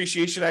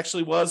appreciation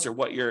actually was, or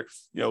what your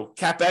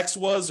CapEx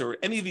was, or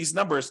any of these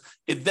numbers,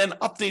 it then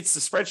updates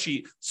the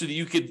spreadsheet so that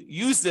you could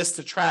use this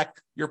to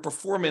track your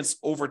performance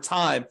over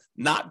time,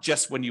 not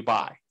just when you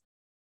buy.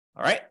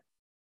 All right.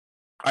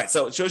 All right,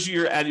 so it shows you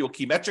your annual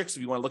key metrics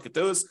if you want to look at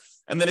those.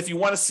 And then if you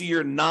want to see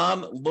your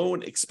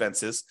non-loan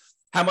expenses,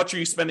 how much are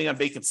you spending on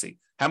vacancy?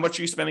 How much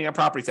are you spending on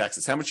property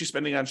taxes? How much are you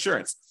spending on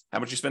insurance? How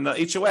much you spend on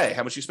HOA?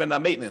 How much you spend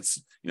on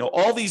maintenance?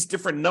 All these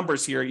different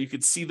numbers here, you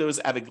could see those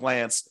at a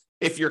glance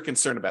if you're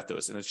concerned about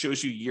those. And it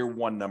shows you year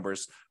one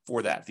numbers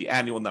for that, the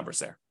annual numbers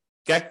there.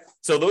 Okay.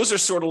 So those are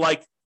sort of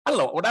like, I don't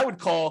know, what I would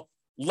call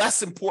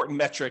less important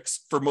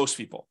metrics for most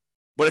people.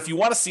 But if you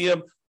want to see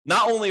them,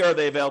 not only are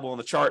they available on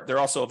the chart, they're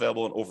also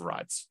available in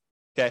overrides.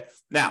 Okay.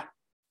 Now,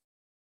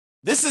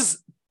 this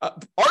is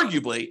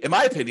arguably, in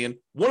my opinion,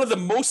 one of the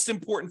most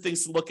important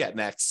things to look at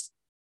next,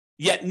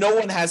 yet no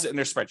one has it in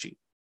their spreadsheet.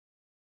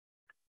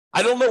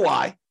 I don't know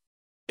why.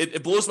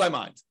 It blows my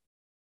mind.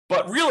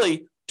 But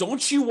really,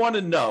 don't you want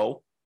to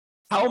know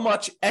how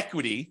much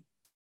equity,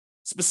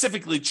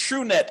 specifically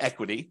true net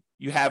equity,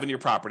 you have in your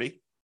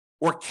property,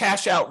 or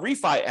cash out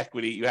refi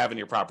equity you have in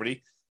your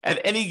property at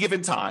any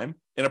given time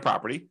in a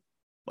property?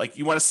 Like,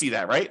 you want to see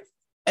that, right?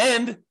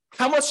 And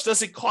how much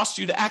does it cost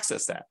you to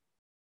access that?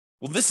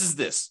 Well, this is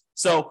this.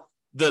 So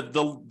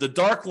the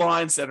dark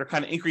lines that are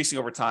kind of increasing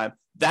over time,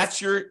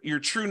 that's your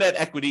true net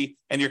equity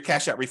and your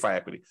cash out refi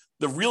equity.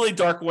 The really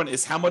dark one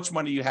is how much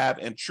money you have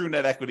in true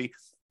net equity,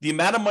 the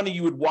amount of money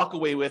you would walk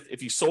away with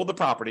if you sold the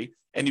property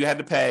and you had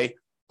to pay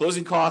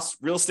closing costs,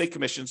 real estate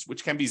commissions,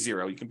 which can be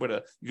zero. You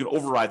can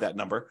override that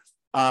number.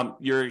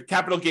 Your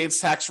capital gains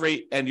tax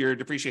rate and your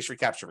depreciation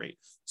recapture rate.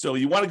 So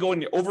you want to go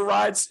in your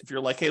overrides. If you're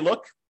like, hey,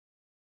 look,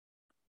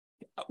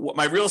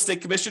 my real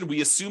estate commission,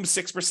 we assume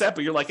 6%,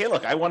 but you're like, hey,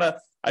 look, I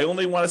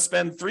only want to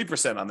spend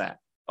 3% on that.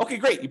 Okay,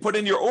 great. You put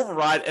in your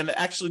override and it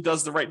actually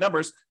does the right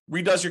numbers,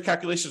 redoes your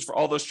calculations for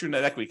all those true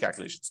net equity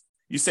calculations.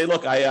 You say,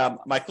 look,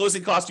 my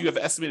closing costs, you have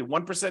estimated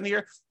 1%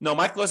 here. No,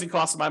 my closing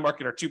costs in my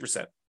market are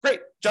 2%. Great,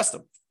 adjust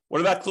them.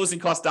 What about closing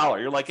cost dollar?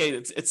 You're like, hey,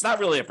 it's not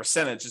really a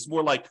percentage. It's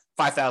more like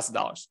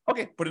 $5,000.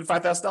 Okay, put in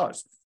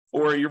 $5,000.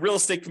 Or your real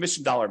estate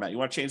commission dollar amount. You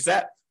want to change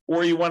that?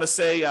 Or you want to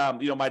say,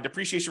 my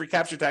depreciation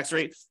recapture tax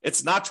rate,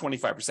 it's not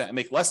 25% and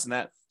make less than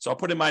that. So I'll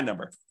put in my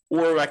number.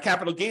 Or my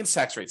capital gains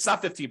tax rate, it's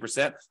not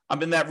 15%.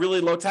 I'm in that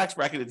really low tax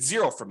bracket. It's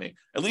zero for me,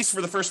 at least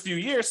for the first few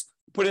years.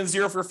 Put in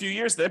zero for a few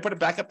years, then put it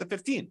back up to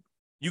 15.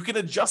 You can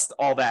adjust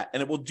all that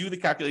and it will do the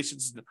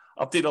calculations and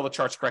update all the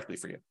charts correctly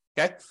for you.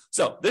 Okay.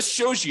 So this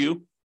shows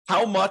you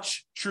how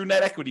much true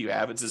net equity you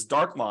have. It's this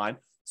dark line.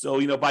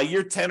 So, by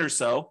year 10 or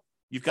so,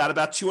 you've got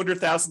about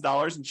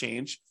 $200,000 and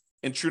change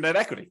in true net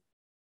equity.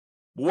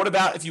 But what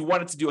about if you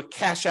wanted to do a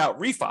cash out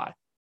refi?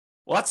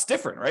 Well, that's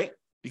different, right?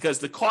 Because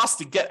the cost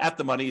to get at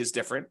the money is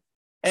different.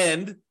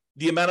 And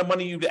the amount of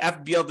money you have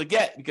to be able to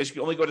get, because you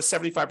can only go to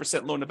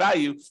 75% loan to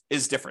value,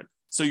 is different.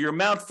 So your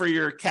amount for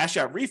your cash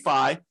out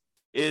refi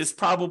is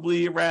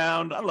probably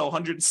around,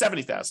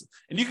 $170,000.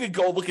 And you could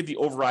go look at the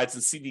overrides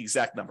and see the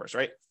exact numbers,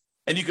 right?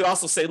 And you could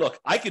also say, look,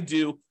 I don't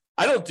do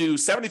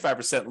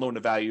 75% loan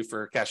to value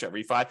for cash out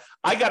refi.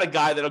 I got a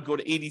guy that'll go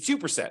to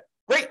 82%.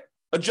 Great.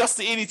 Adjust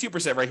to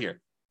 82% right here.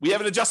 We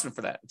have an adjustment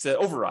for that. It's an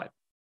override.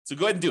 So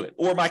go ahead and do it.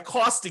 Or my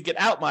cost to get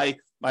out my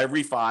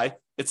refi,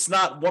 it's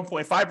not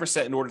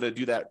 1.5% in order to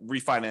do that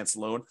refinance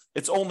loan.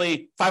 It's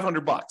only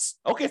 $500.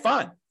 Okay,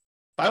 fine.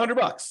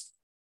 $500.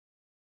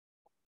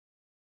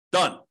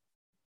 Done.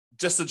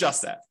 Just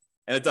adjust that.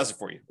 And it does it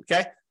for you.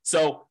 Okay.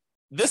 So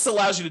this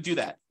allows you to do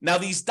that. Now,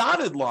 these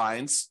dotted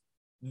lines,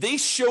 they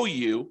show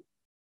you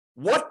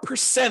what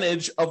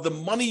percentage of the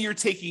money you're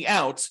taking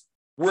out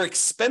were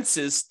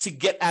expenses to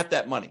get at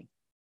that money.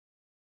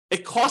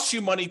 It costs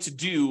you money to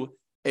do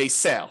a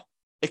sale.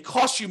 It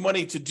costs you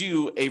money to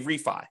do a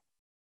refi.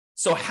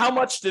 So how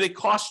much did it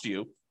cost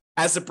you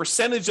as a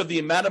percentage of the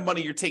amount of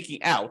money you're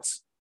taking out,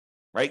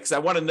 right? Because I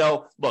want to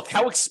know, look,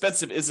 how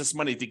expensive is this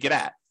money to get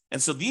at?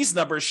 And so these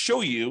numbers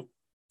show you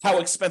how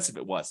expensive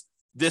it was.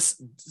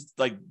 This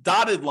like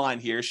dotted line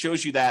here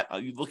shows you that,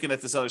 you're looking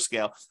at this other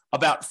scale,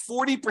 about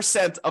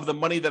 40% of the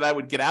money that I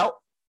would get out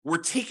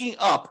were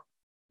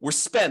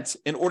spent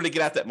in order to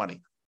get at that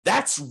money.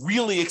 That's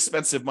really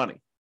expensive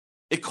money.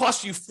 It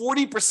costs you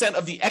 40%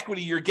 of the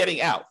equity you're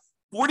getting out.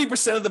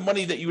 40% of the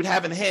money that you would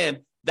have in hand,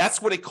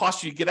 that's what it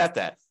costs you to get at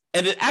that.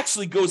 And it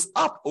actually goes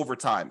up over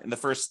time in the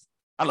first,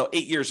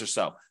 8 years or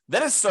so.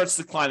 Then it starts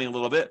declining a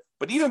little bit.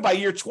 But even by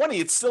year 20,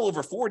 it's still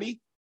over 40. It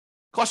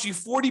costs you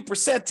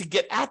 40% to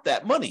get at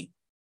that money.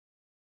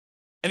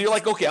 And you're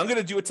like, okay, I'm going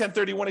to do a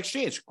 1031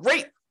 exchange.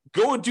 Great.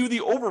 Go and do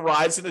the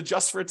overrides and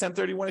adjust for a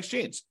 1031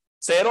 exchange.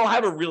 Say, I don't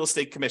have a real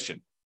estate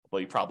commission.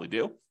 Well, you probably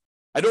do.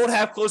 I don't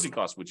have closing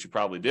costs, which you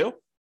probably do.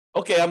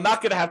 Okay, I'm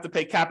not going to have to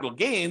pay capital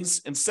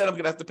gains. Instead, I'm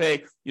going to have to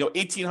pay,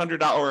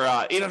 $1,800 or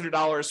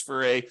 $800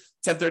 for a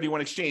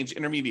 1031 exchange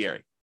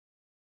intermediary.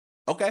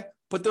 Okay,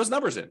 put those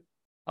numbers in.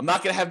 I'm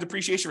not going to have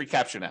depreciation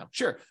recapture now.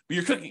 Sure, but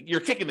you're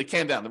kicking the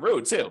can down the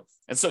road too.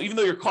 And so even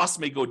though your costs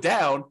may go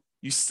down,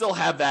 you still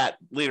have that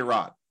later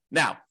on.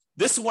 Now,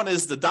 this one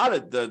is the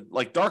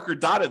darker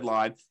dotted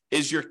line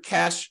is your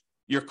cost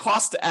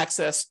to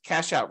access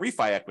cash out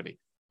refi equity.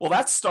 Well,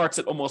 that starts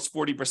at almost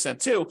 40%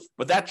 too,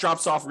 but that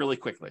drops off really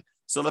quickly.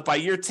 So that by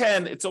year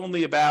 10, it's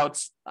only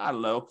about,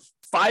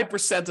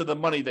 5% of the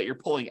money that you're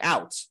pulling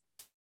out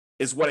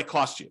is what it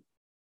costs you.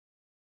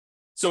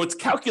 So it's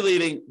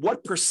calculating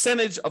what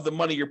percentage of the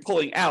money you're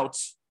pulling out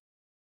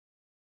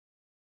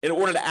in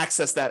order to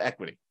access that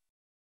equity.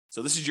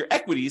 So this is your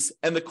equities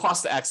and the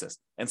cost to access,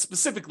 and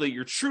specifically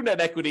your true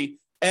net equity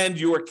and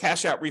your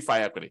cash out refi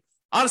equity.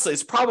 Honestly,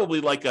 it's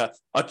probably like a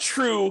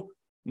true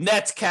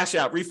net cash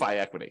out refi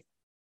equity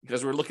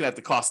because we're looking at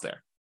the cost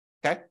there.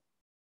 Okay.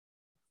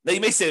 Now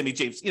you may say to me,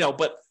 James,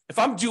 but if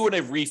I'm doing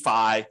a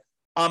refi,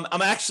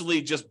 I'm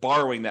actually just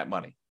borrowing that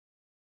money.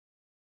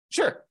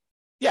 Sure.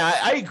 Yeah,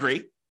 I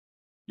agree.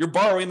 You're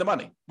borrowing the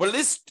money, but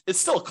it's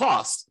still a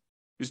cost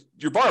because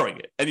you're borrowing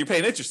it and you're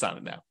paying interest on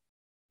it now.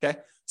 Okay.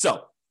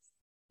 So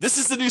this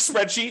is the new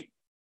spreadsheet.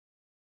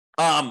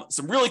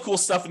 Some really cool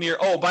stuff in here.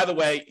 Oh, by the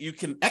way, you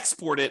can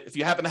export it. If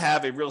you happen to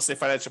have a real estate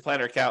financial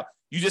planner account,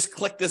 you just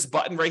click this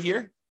button right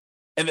here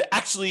and it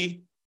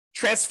actually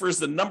transfers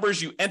the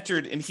numbers you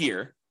entered in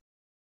here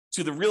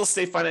to the real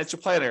estate financial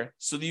planner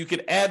so that you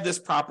can add this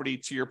property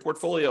to your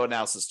portfolio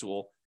analysis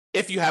tool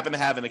if you happen to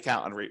have an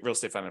account on real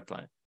estate financial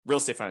planner.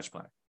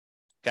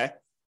 Okay.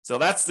 So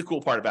that's the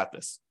cool part about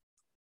this.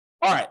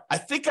 All right. I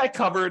think I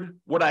covered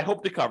what I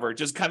hope to cover,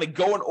 just kind of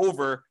going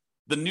over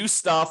the new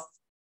stuff,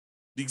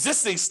 the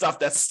existing stuff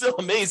that's still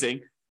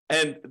amazing.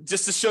 And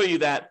just to show you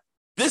that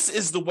this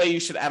is the way you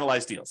should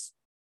analyze deals.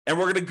 And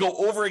we're going to go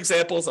over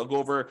examples. I'll go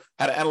over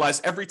how to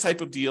analyze every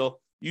type of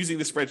deal using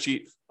the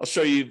spreadsheet. I'll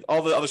show you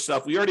all the other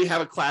stuff. We already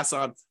have a class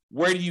on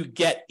where do you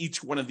get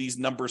each one of these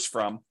numbers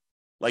from?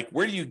 Like,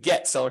 where do you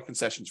get seller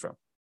concessions from?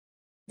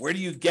 Where do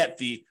you get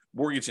the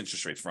mortgage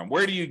interest rates from?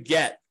 Where do you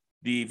get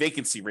the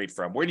vacancy rate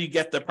from? Where do you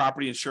get the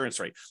property insurance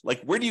rate?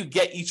 Like, where do you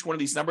get each one of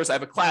these numbers? I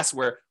have a class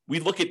where we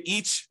look at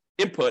each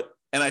input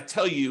and I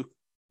tell you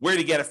where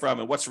to get it from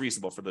and what's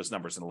reasonable for those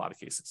numbers in a lot of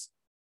cases.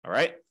 All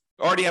right.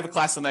 I already have a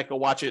class on that. Go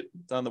watch it.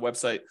 It's on the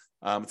website.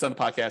 It's on the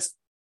podcast.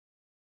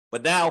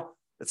 But now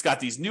it's got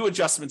these new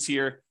adjustments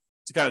here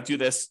to kind of do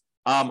this.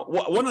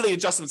 One of the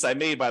adjustments I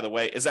made, by the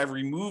way, is I've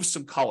removed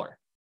some color.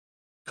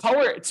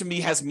 Color to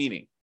me has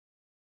meaning.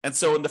 And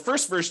so in the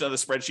first version of the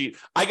spreadsheet,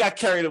 I got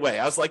carried away.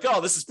 I was like,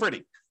 oh, this is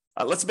pretty.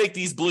 Let's make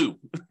these blue.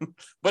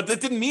 But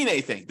that didn't mean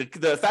anything.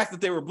 The fact that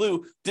they were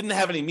blue didn't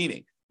have any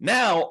meaning.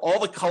 Now all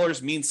the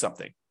colors mean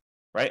something,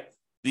 right?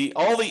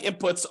 All the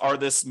inputs are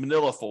this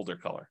manila folder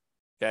color,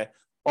 okay?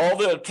 All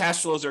the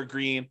cash flows are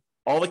green.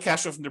 All the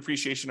cash flow from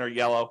depreciation are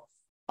yellow.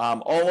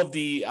 All of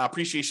the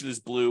appreciation is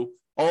blue.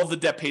 All of the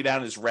debt pay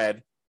down is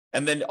red.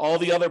 And then all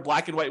the other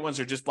black and white ones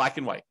are just black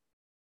and white,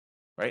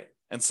 right?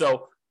 And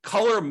so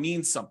color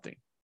means something.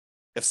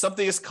 If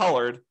something is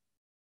colored,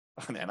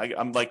 oh man,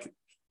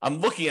 I'm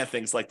looking at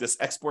things like this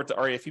export to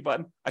REFE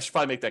button. I should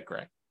probably make that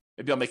gray.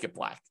 Maybe I'll make it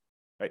black,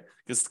 right?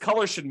 Because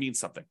color should mean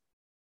something.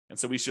 And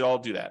so we should all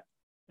do that.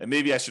 And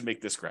maybe I should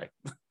make this gray.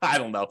 I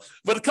don't know.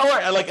 But the color,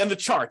 and the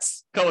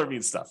charts, color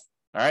means stuff.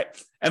 All right.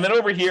 And then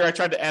over here, I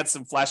tried to add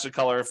some flash of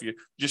color if you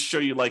just show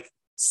you like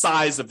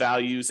size of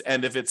values.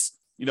 And if it's,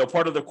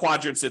 part of the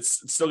quadrants,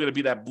 it's still going to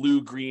be that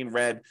blue, green,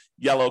 red,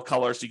 yellow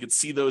color. So you can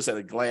see those at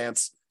a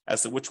glance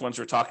as to which ones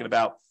we're talking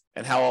about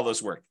and how all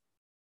those work.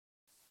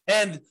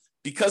 And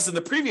because in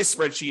the previous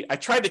spreadsheet, I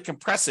tried to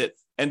compress it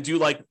and do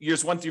like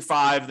years 1 through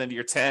 5, then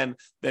year 10,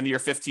 then year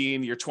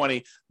 15, year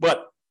 20.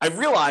 But I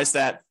realized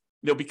that,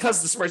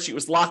 because the spreadsheet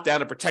was locked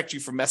down to protect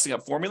you from messing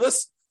up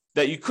formulas,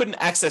 that you couldn't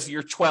access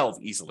year 12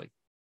 easily.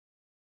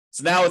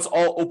 So now it's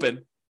all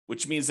open,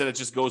 which means that it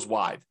just goes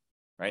wide,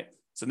 right?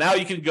 So now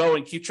you can go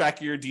and keep track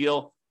of your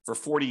deal for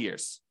 40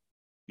 years.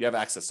 You have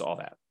access to all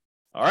that.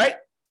 All right.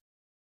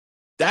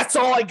 That's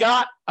all I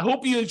got. I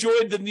hope you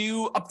enjoyed the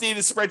new updated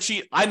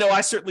spreadsheet. I know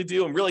I certainly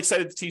do. I'm really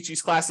excited to teach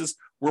these classes.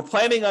 We're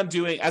planning on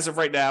doing, as of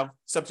right now,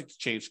 subject to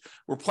change,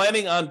 we're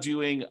planning on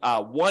doing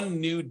one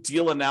new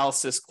deal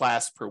analysis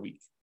class per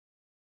week.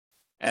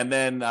 And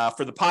then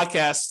for the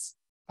podcast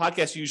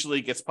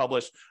usually gets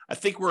published. I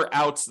think we're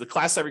out. The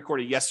class I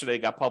recorded yesterday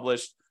got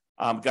published,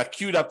 got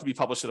queued up to be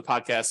published to the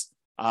podcast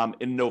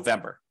in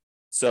November.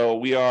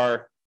 So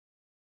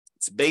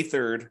it's May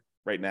 3rd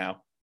right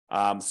now.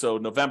 So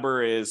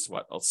November is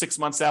 6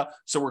 months out.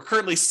 So we're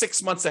currently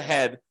 6 months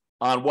ahead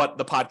on what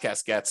the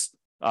podcast gets.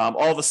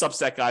 All the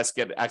Substack guys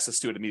get access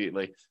to it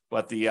immediately,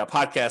 but the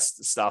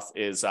podcast stuff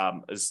is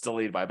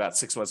delayed by about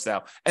 6 months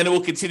now, and it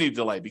will continue to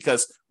delay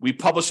because we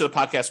publish the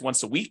podcast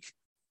once a week.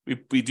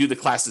 We do the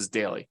classes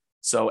daily.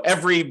 So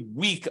every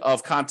week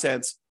of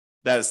content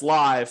that is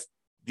live,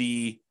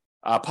 the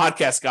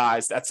podcast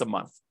guys, that's a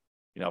month,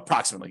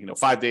 approximately,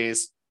 5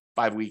 days,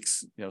 5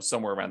 weeks,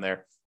 somewhere around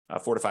there.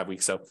 4 to 5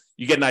 weeks. So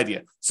you get an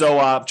idea.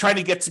 So trying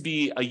to get to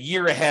be a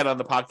year ahead on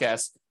the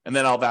podcast, and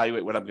then I'll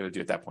evaluate what I'm going to do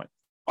at that point.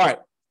 All right.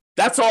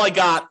 That's all I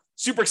got.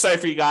 Super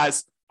excited for you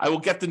guys. I will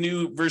get the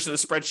new version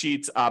of the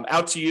spreadsheet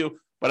out to you,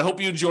 but I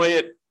hope you enjoy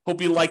it. Hope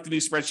you like the new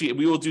spreadsheet, and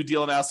we will do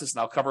deal analysis, and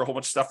I'll cover a whole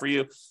bunch of stuff for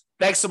you.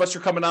 Thanks so much for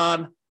coming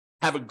on.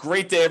 Have a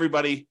great day,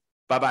 everybody.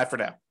 Bye-bye for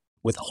now.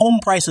 With home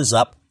prices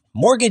up,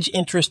 mortgage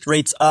interest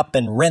rates up,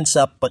 and rents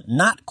up, but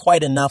not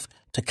quite enough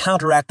to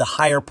counteract the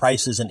higher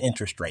prices and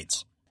interest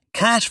rates.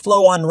 Cash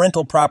flow on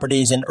rental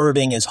properties in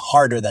Irving is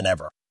harder than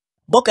ever.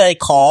 Book a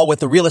call with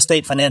the Real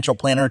Estate Financial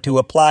Planner to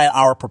apply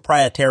our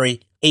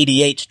proprietary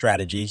 88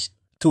 strategies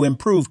to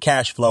improve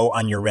cash flow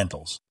on your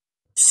rentals.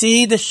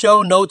 See the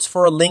show notes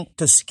for a link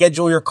to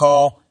schedule your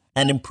call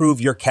and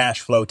improve your cash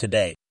flow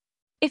today.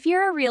 If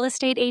you're a real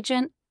estate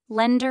agent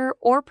lender,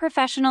 or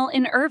professional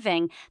in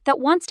Irving that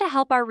wants to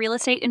help our real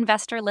estate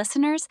investor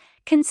listeners,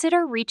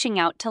 consider reaching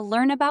out to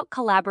learn about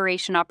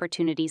collaboration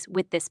opportunities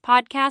with this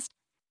podcast.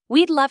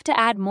 We'd love to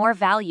add more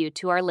value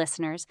to our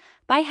listeners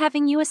by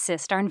having you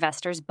assist our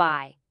investors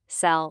buy,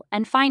 sell,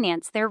 and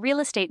finance their real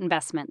estate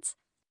investments.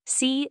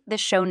 See the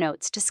show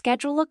notes to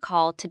schedule a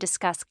call to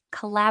discuss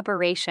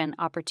collaboration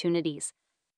opportunities.